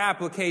of our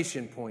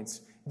application points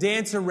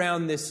dance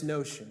around this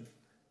notion.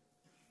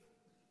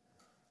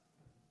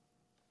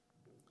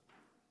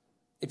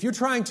 If you're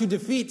trying to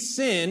defeat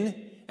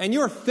sin and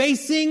you're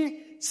facing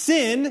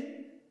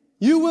sin,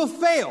 you will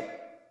fail.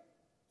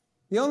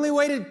 The only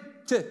way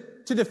to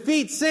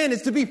defeat sin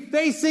is to be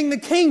facing the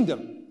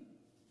kingdom.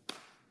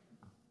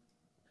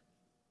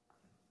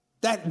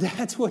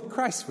 That's what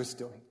Christ was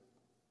doing.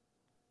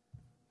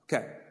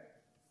 Okay.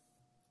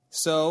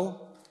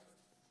 So,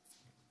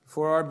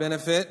 for our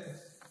benefit,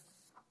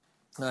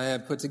 I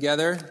have put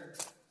together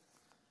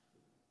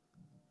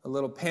a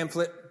little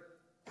pamphlet,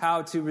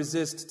 How to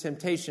Resist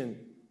Temptation,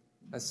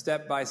 a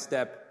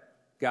step-by-step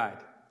guide.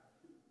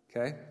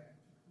 Okay?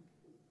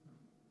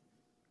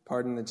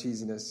 Pardon the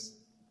cheesiness.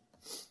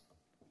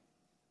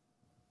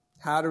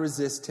 How to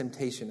Resist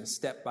Temptation, a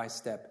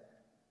step-by-step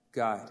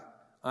guide.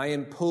 I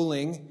am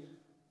pulling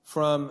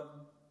from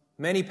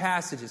many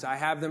passages. I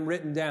have them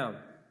written down.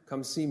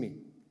 Come see me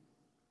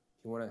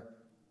if you want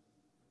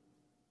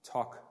to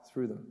talk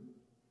through them.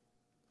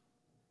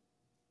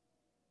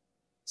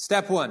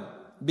 Step 1,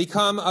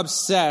 become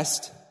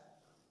obsessed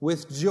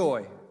with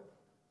joy.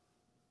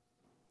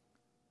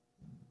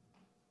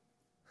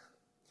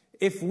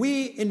 If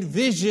we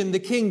envision the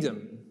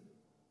kingdom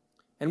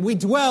and we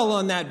dwell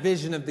on that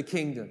vision of the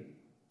kingdom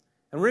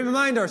and we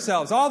remind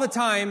ourselves all the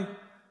time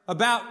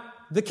about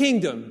the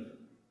kingdom,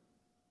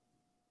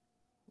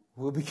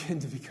 we'll begin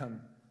to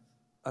become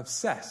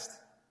obsessed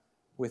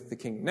with the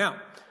kingdom.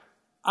 Now,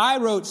 I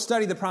wrote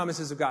Study the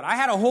Promises of God. I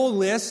had a whole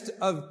list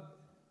of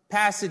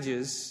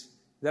passages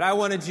that I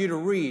wanted you to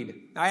read.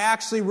 I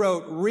actually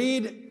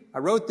I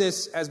wrote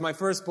this as my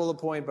first bullet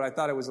point, but I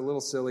thought it was a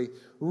little silly.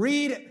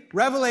 Read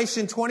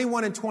Revelation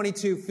 21 and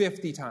 22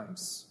 50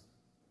 times.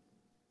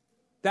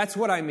 That's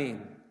what I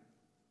mean.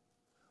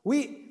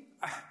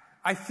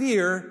 I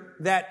fear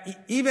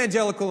that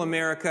evangelical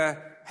America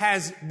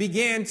has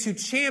began to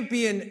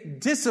champion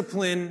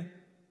discipline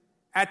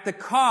at the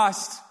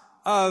cost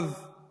of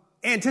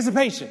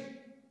anticipation.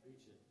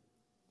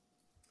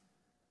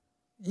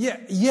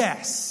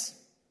 Yes,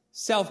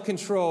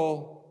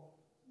 self-control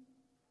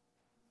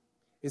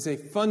is a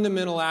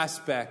fundamental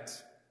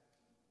aspect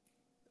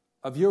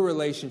of your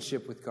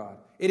relationship with God.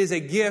 It is a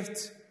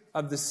gift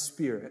of the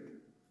Spirit.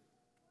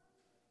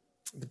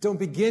 But don't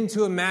begin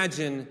to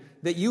imagine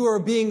that you are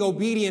being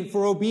obedient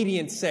for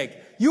obedience' sake.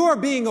 You are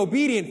being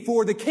obedient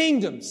for the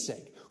kingdom's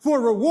sake,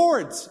 for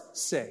reward's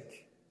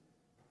sake.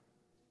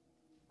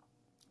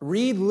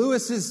 Read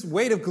Lewis's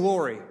Weight of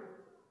Glory.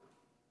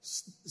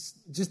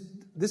 Just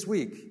this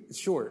week. It's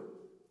short.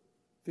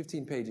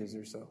 15 pages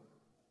or so.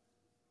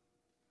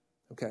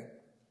 Okay.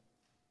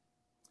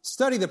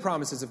 Study the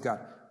promises of God.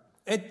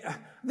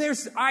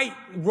 I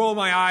roll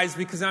my eyes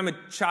because I'm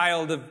a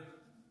child of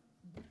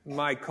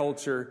my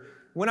culture.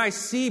 When I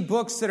see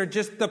books that are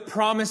just the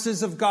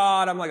promises of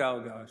God, I'm like,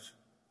 oh gosh.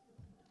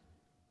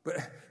 But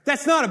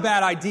that's not a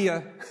bad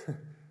idea.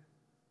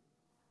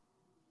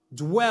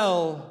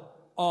 Dwell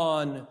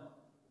on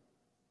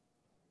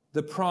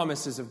the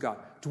promises of God.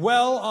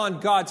 Dwell on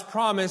God's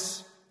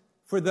promise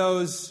for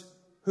those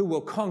who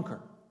will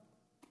conquer.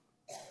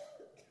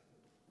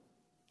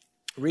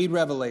 Read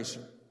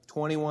Revelation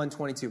 21,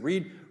 22.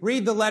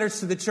 Read the letters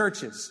to the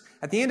churches.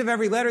 At the end of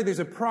every letter, there's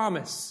a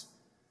promise.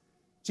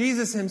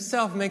 Jesus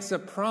himself makes a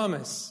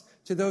promise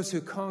to those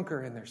who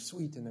conquer, and they're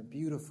sweet and they're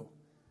beautiful.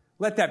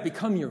 Let that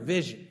become your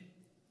vision.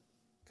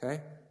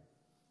 Okay?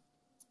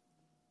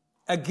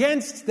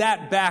 Against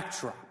that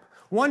backdrop,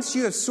 once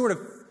you have sort of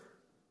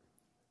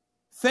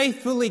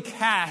faithfully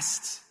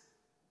cast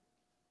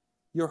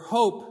your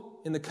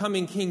hope in the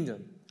coming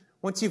kingdom,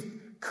 once you've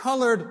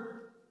colored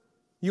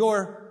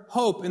your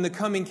hope in the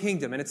coming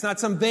kingdom, and it's not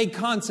some vague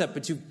concept,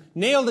 but you've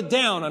nailed it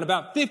down on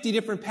about 50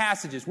 different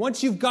passages,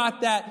 once you've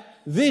got that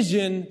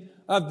vision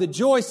of the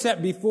joy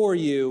set before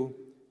you,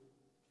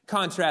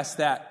 contrast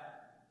that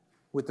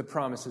with the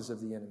promises of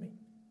the enemy.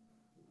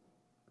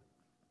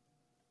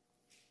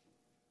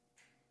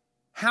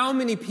 How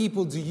many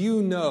people do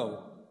you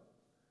know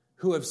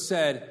who have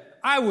said,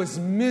 I was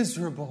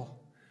miserable,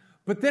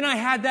 but then I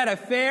had that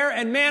affair,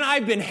 and man,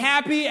 I've been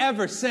happy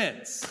ever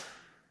since?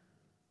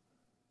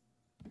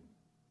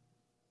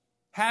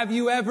 Have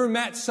you ever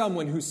met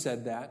someone who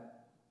said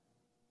that?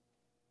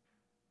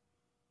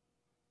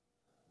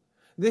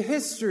 The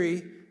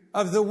history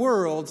of the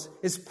world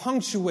is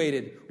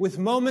punctuated with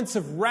moments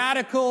of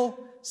radical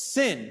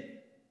sin.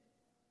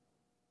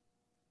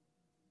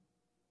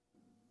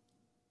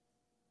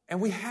 And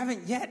we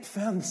haven't yet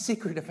found the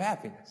secret of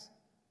happiness.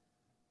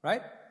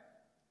 Right?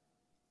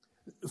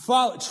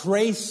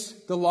 Trace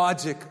the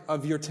logic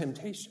of your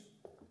temptation.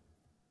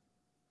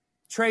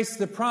 Trace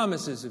the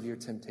promises of your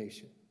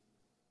temptation.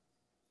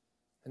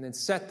 And then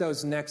set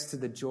those next to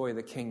the joy of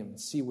the kingdom and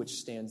see which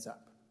stands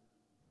up.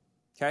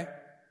 Okay?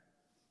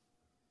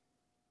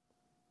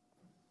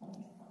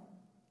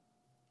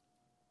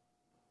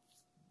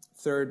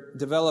 Third,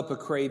 develop a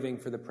craving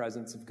for the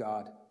presence of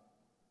God.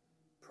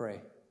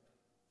 Pray.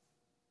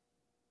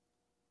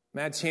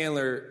 Matt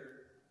Chandler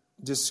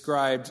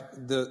described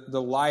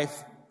the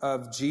life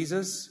of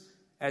Jesus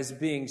as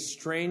being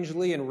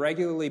strangely and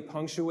regularly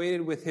punctuated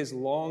with his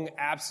long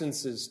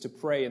absences to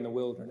pray in the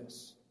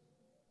wilderness.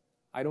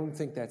 I don't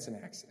think that's an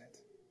accident.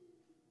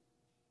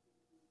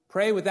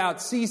 Pray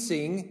without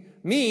ceasing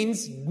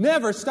means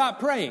never stop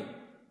praying.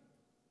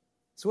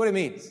 That's what it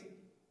means.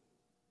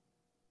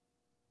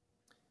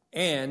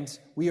 And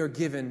we are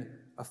given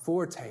a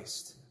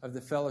foretaste of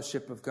the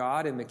fellowship of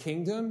God in the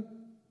kingdom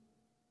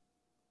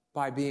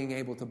by being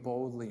able to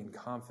boldly and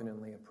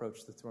confidently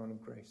approach the throne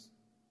of grace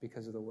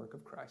because of the work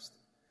of Christ.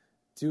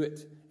 Do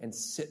it and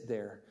sit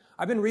there.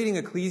 I've been reading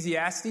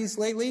Ecclesiastes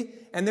lately,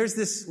 and there's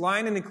this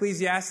line in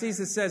Ecclesiastes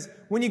that says,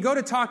 when you go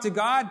to talk to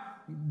God,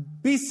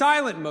 be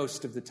silent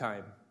most of the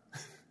time.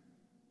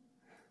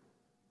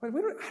 But I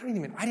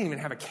didn't even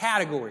have a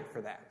category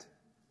for that.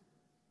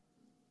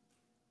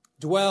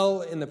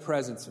 Dwell in the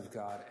presence of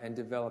God and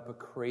develop a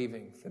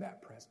craving for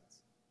that presence.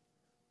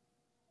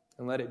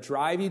 And let it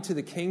drive you to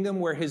the kingdom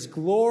where His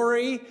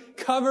glory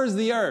covers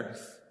the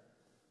earth.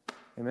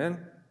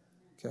 Amen?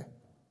 Okay.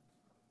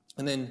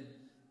 And then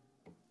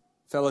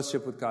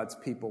fellowship with God's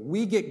people.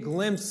 We get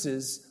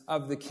glimpses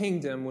of the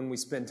kingdom when we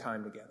spend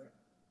time together.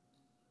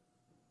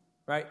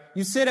 Right?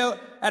 You sit out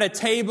at a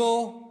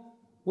table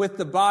with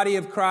the body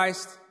of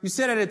Christ. You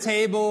sit at a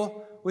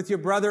table with your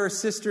brother or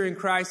sister in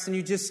Christ, and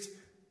you just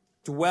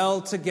dwell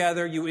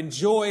together. You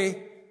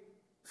enjoy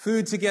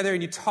food together,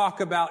 and you talk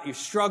about your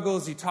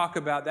struggles. You talk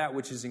about that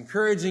which is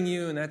encouraging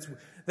you, and that's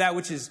that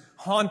which is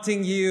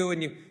haunting you,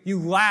 and you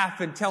laugh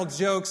and tell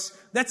jokes.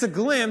 That's a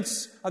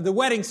glimpse of the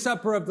wedding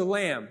supper of the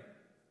Lamb.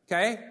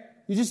 Okay?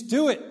 You just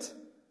do it.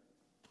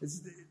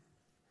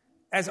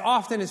 As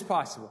often as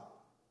possible.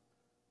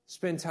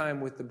 Spend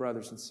time with the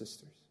brothers and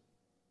sisters.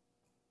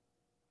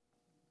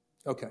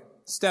 Okay.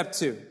 Step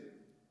 2.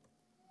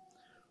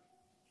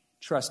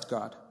 Trust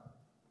God.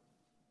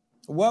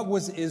 What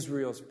was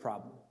Israel's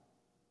problem?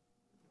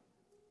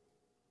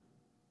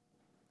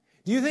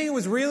 Do you think it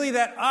was really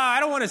that, I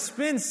don't want to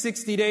spend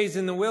 60 days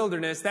in the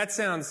wilderness. That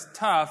sounds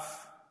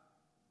tough.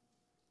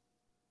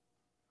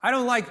 I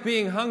don't like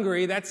being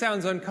hungry. That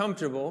sounds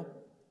uncomfortable.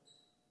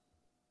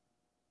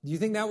 Do you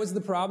think that was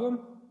the problem?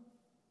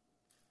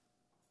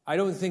 I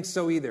don't think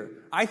so either.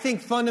 I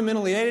think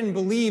fundamentally they didn't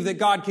believe that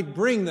God could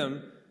bring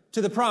them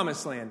to the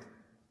promised land.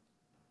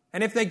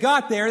 And if they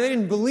got there, they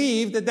didn't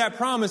believe that that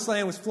promised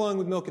land was flowing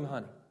with milk and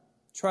honey.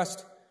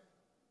 Trust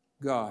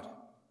God.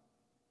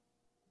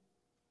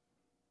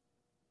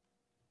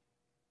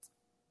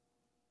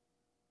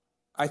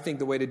 I think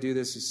the way to do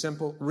this is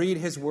simple. Read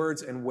His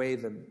words and weigh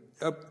them.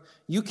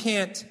 You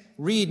can't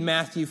read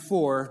Matthew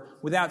 4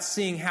 without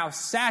seeing how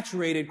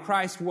saturated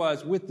Christ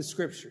was with the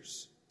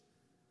Scriptures.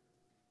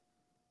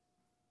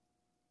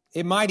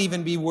 It might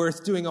even be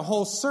worth doing a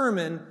whole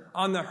sermon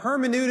on the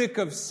hermeneutic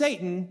of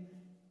Satan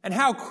and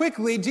how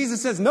quickly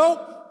Jesus says, nope.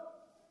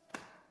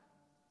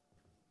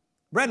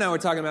 Brett and I were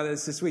talking about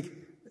this week.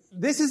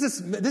 This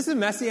is a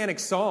messianic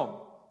psalm.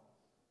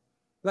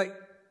 Like,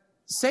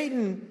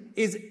 Satan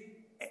is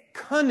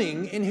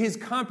cunning in his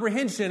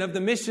comprehension of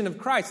the mission of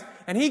Christ.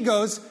 And he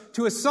goes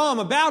to a psalm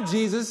about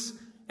Jesus,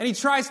 and he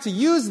tries to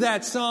use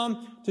that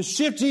psalm to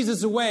shift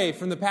Jesus away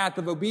from the path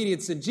of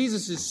obedience. And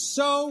Jesus is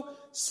so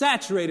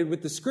saturated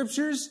with the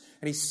Scriptures,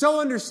 and he so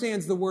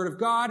understands the Word of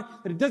God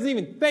that it doesn't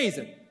even faze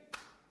him.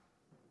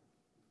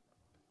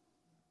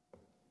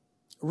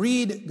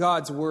 Read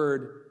God's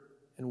Word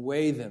and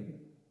weigh them.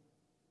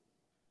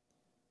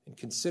 and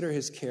consider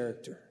his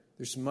character.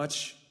 There's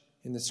much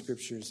in the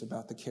Scriptures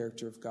about the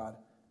character of God.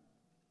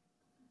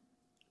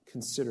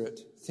 Consider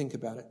it, think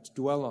about it,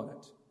 dwell on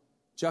it.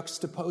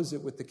 Juxtapose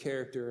it with the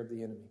character of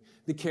the enemy,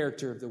 the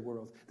character of the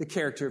world, the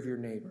character of your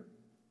neighbor.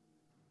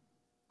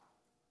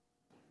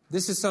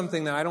 This is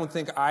something that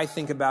I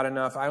think about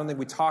enough. I don't think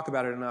we talk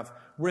about it enough.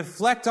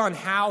 Reflect on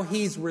how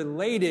he's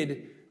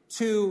related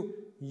to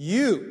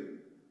you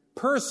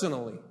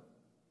personally.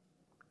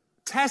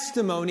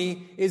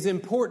 Testimony is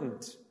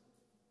important.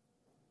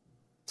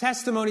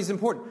 Testimony is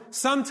important.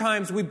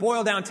 Sometimes we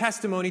boil down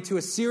testimony to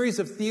a series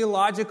of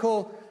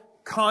theological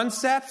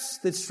concepts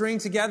that string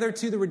together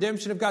to the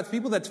redemption of God's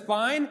people. That's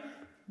fine,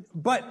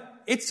 but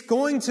it's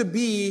going to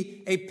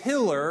be a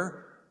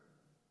pillar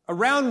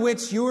around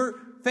which your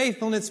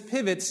faithfulness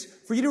pivots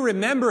for you to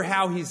remember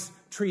how he's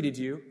treated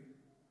you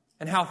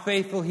and how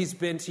faithful he's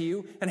been to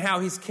you and how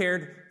he's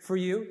cared for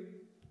you.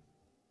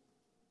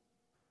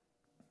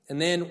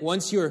 And then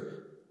once you're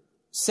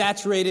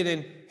saturated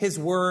in his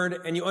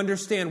word and you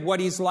understand what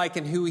he's like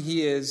and who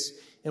he is,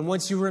 and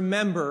once you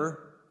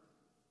remember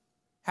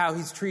how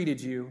he's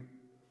treated you,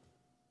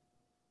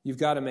 you've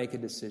got to make a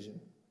decision.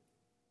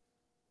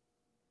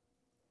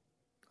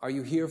 Are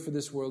you here for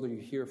this world or are you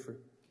here for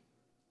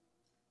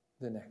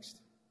the next?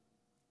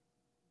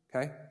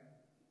 Okay?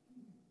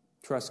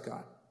 Trust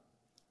God.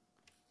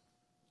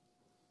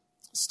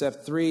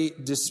 Step 3,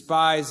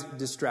 despise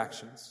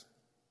distractions.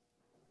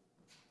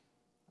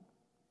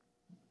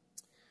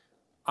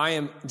 I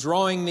am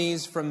drawing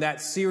these from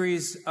that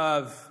series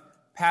of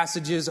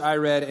passages I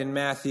read in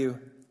Matthew.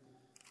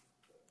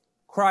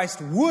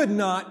 Christ would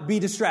not be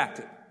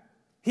distracted.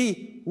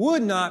 He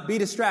would not be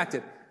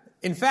distracted.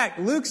 In fact,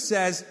 Luke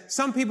says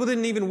some people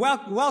didn't even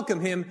welcome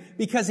him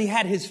because he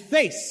had his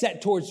face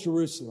set towards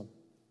Jerusalem.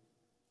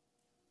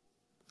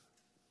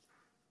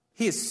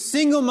 He is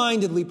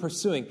single-mindedly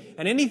pursuing,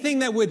 and anything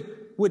that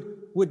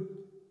would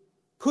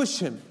push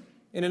him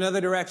in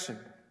another direction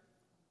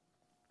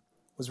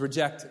was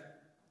rejected.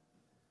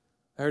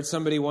 I heard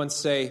somebody once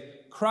say,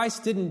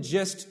 Christ didn't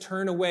just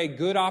turn away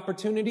good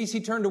opportunities, he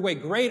turned away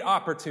great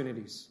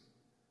opportunities.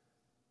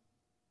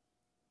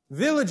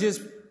 Villages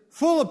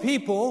full of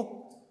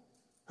people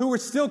who were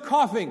still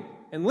coughing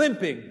and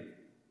limping,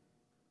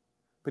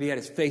 but he had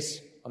his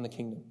face on the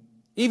kingdom.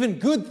 Even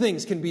good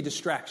things can be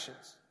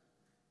distractions.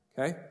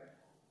 Okay?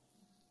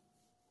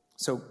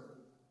 So,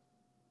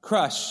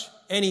 crush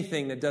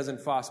anything that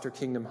doesn't foster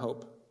kingdom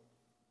hope.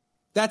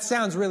 That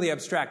sounds really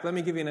abstract. Let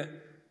me give you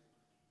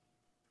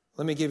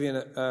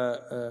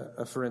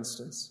a for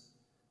instance.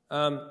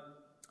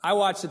 I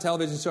watched a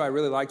television show I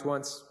really liked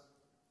once.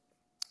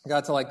 I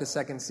got to like the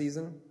second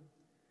season.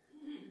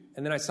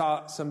 And then I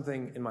saw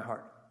something in my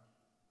heart.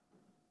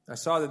 I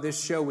saw that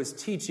this show was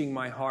teaching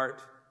my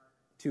heart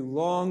to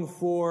long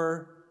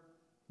for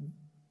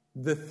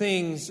the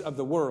things of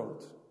the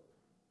world.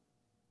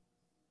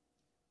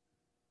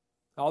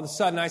 All of a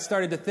sudden, I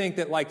started to think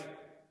that, like,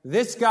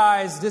 this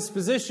guy's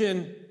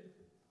disposition,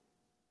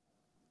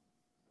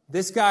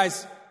 this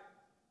guy's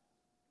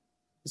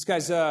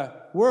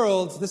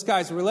world, this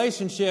guy's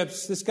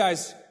relationships, this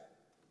guy's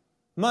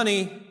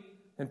money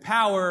and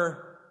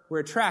power were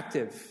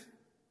attractive.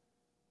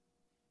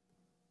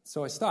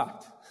 So I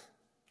stopped.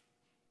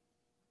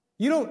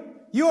 You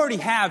already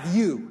have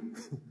you.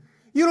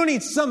 You don't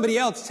need somebody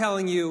else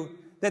telling you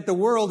that the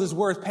world is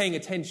worth paying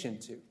attention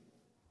to.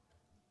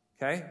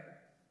 Okay?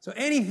 So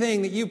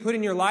anything that you put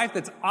in your life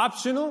that's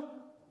optional,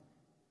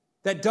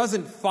 that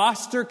doesn't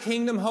foster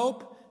kingdom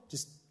hope,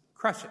 just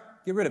crush it.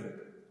 Get rid of it.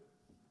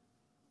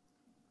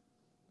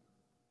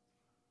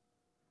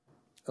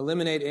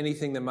 Eliminate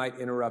anything that might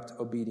interrupt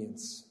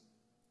obedience.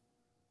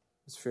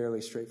 It's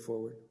fairly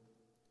straightforward.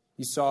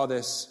 You saw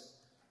this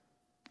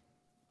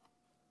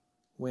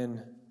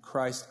when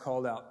Christ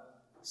called out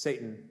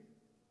Satan.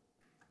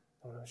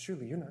 Oh, no,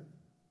 surely you're not.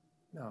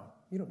 No,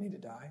 you don't need to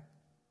die.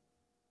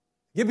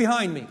 Get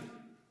behind me.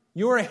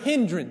 You're a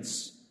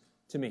hindrance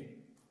to me.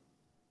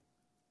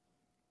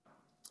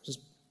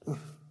 Just,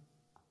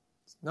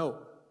 no.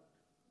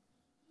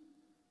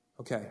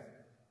 Okay.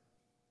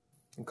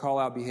 And call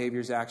out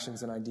behaviors,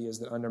 actions, and ideas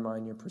that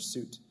undermine your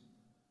pursuit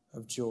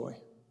of joy.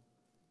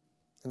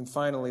 And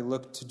finally,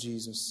 look to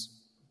Jesus.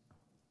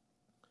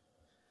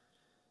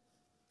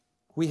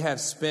 We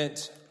have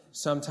spent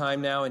some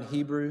time now in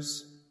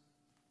Hebrews.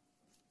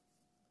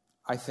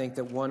 I think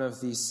that one of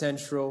the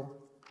central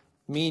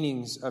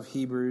meanings of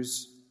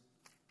Hebrews,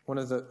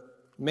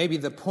 maybe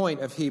the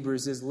point of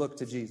Hebrews is look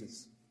to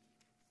Jesus.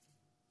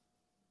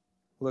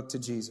 Look to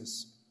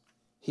Jesus.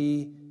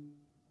 He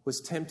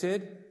was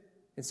tempted,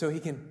 and so he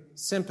can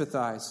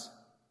sympathize.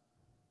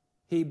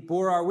 He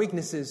bore our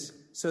weaknesses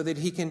so that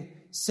he can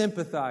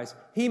sympathize.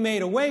 He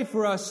made a way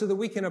for us so that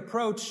we can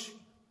approach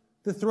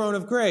the throne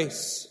of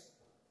grace.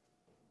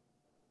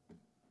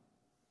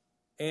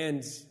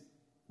 And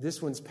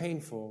this one's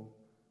painful,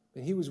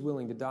 but he was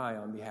willing to die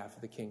on behalf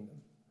of the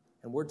kingdom.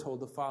 And we're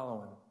told to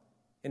follow him.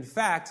 In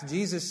fact,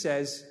 Jesus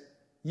says,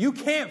 you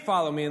can't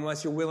follow me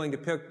unless you're willing to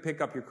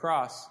pick up your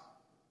cross.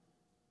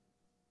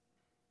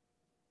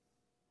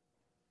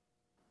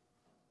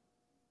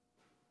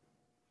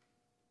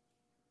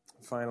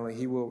 Finally,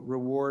 he will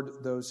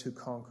reward those who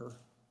conquer.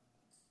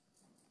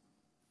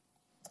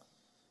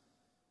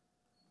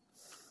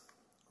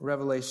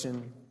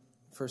 Revelation,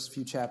 first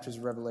few chapters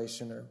of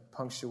Revelation are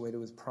punctuated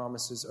with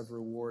promises of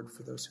reward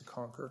for those who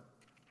conquer.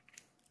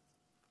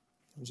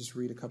 I'll just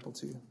read a couple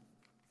to you.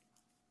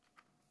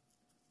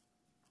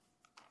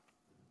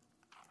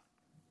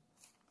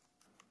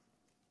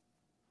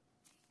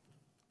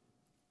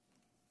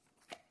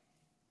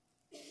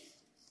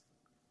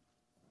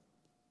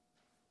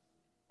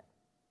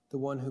 The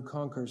one who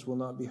conquers will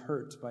not be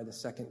hurt by the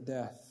second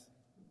death.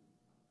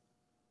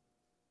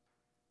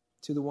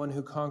 To the one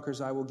who conquers,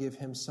 I will give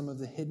him some of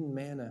the hidden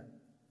manna,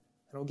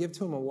 and I will give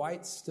to him a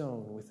white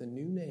stone with a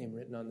new name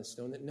written on the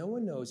stone that no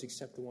one knows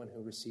except the one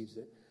who receives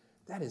it.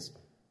 That is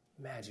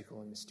magical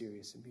and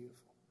mysterious and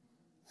beautiful.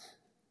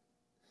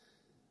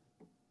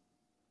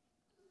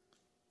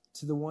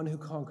 To the one who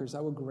conquers, I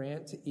will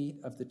grant to eat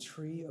of the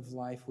tree of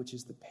life, which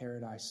is the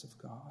paradise of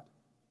God.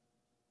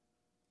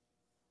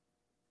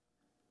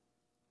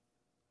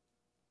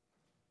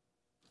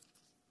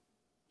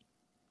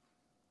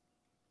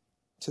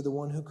 To the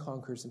one who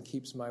conquers and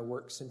keeps my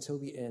works until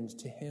the end,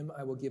 to him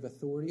I will give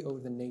authority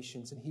over the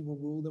nations, and he will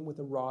rule them with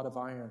a rod of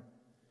iron,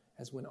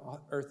 as when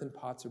earthen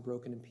pots are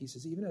broken in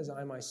pieces, even as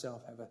I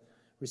myself have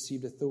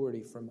received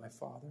authority from my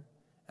Father,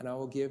 and I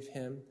will give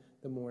him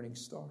the morning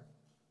star.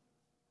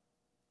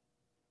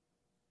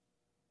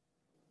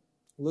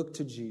 Look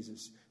to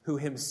Jesus, who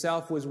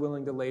himself was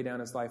willing to lay down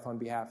his life on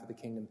behalf of the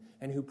kingdom,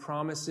 and who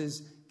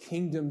promises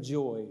kingdom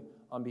joy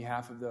on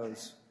behalf of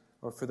those,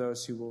 or for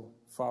those who will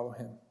follow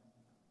him.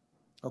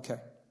 Okay.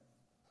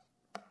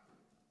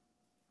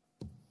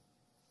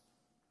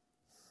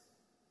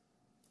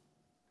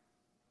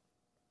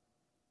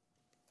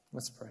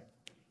 Let's pray.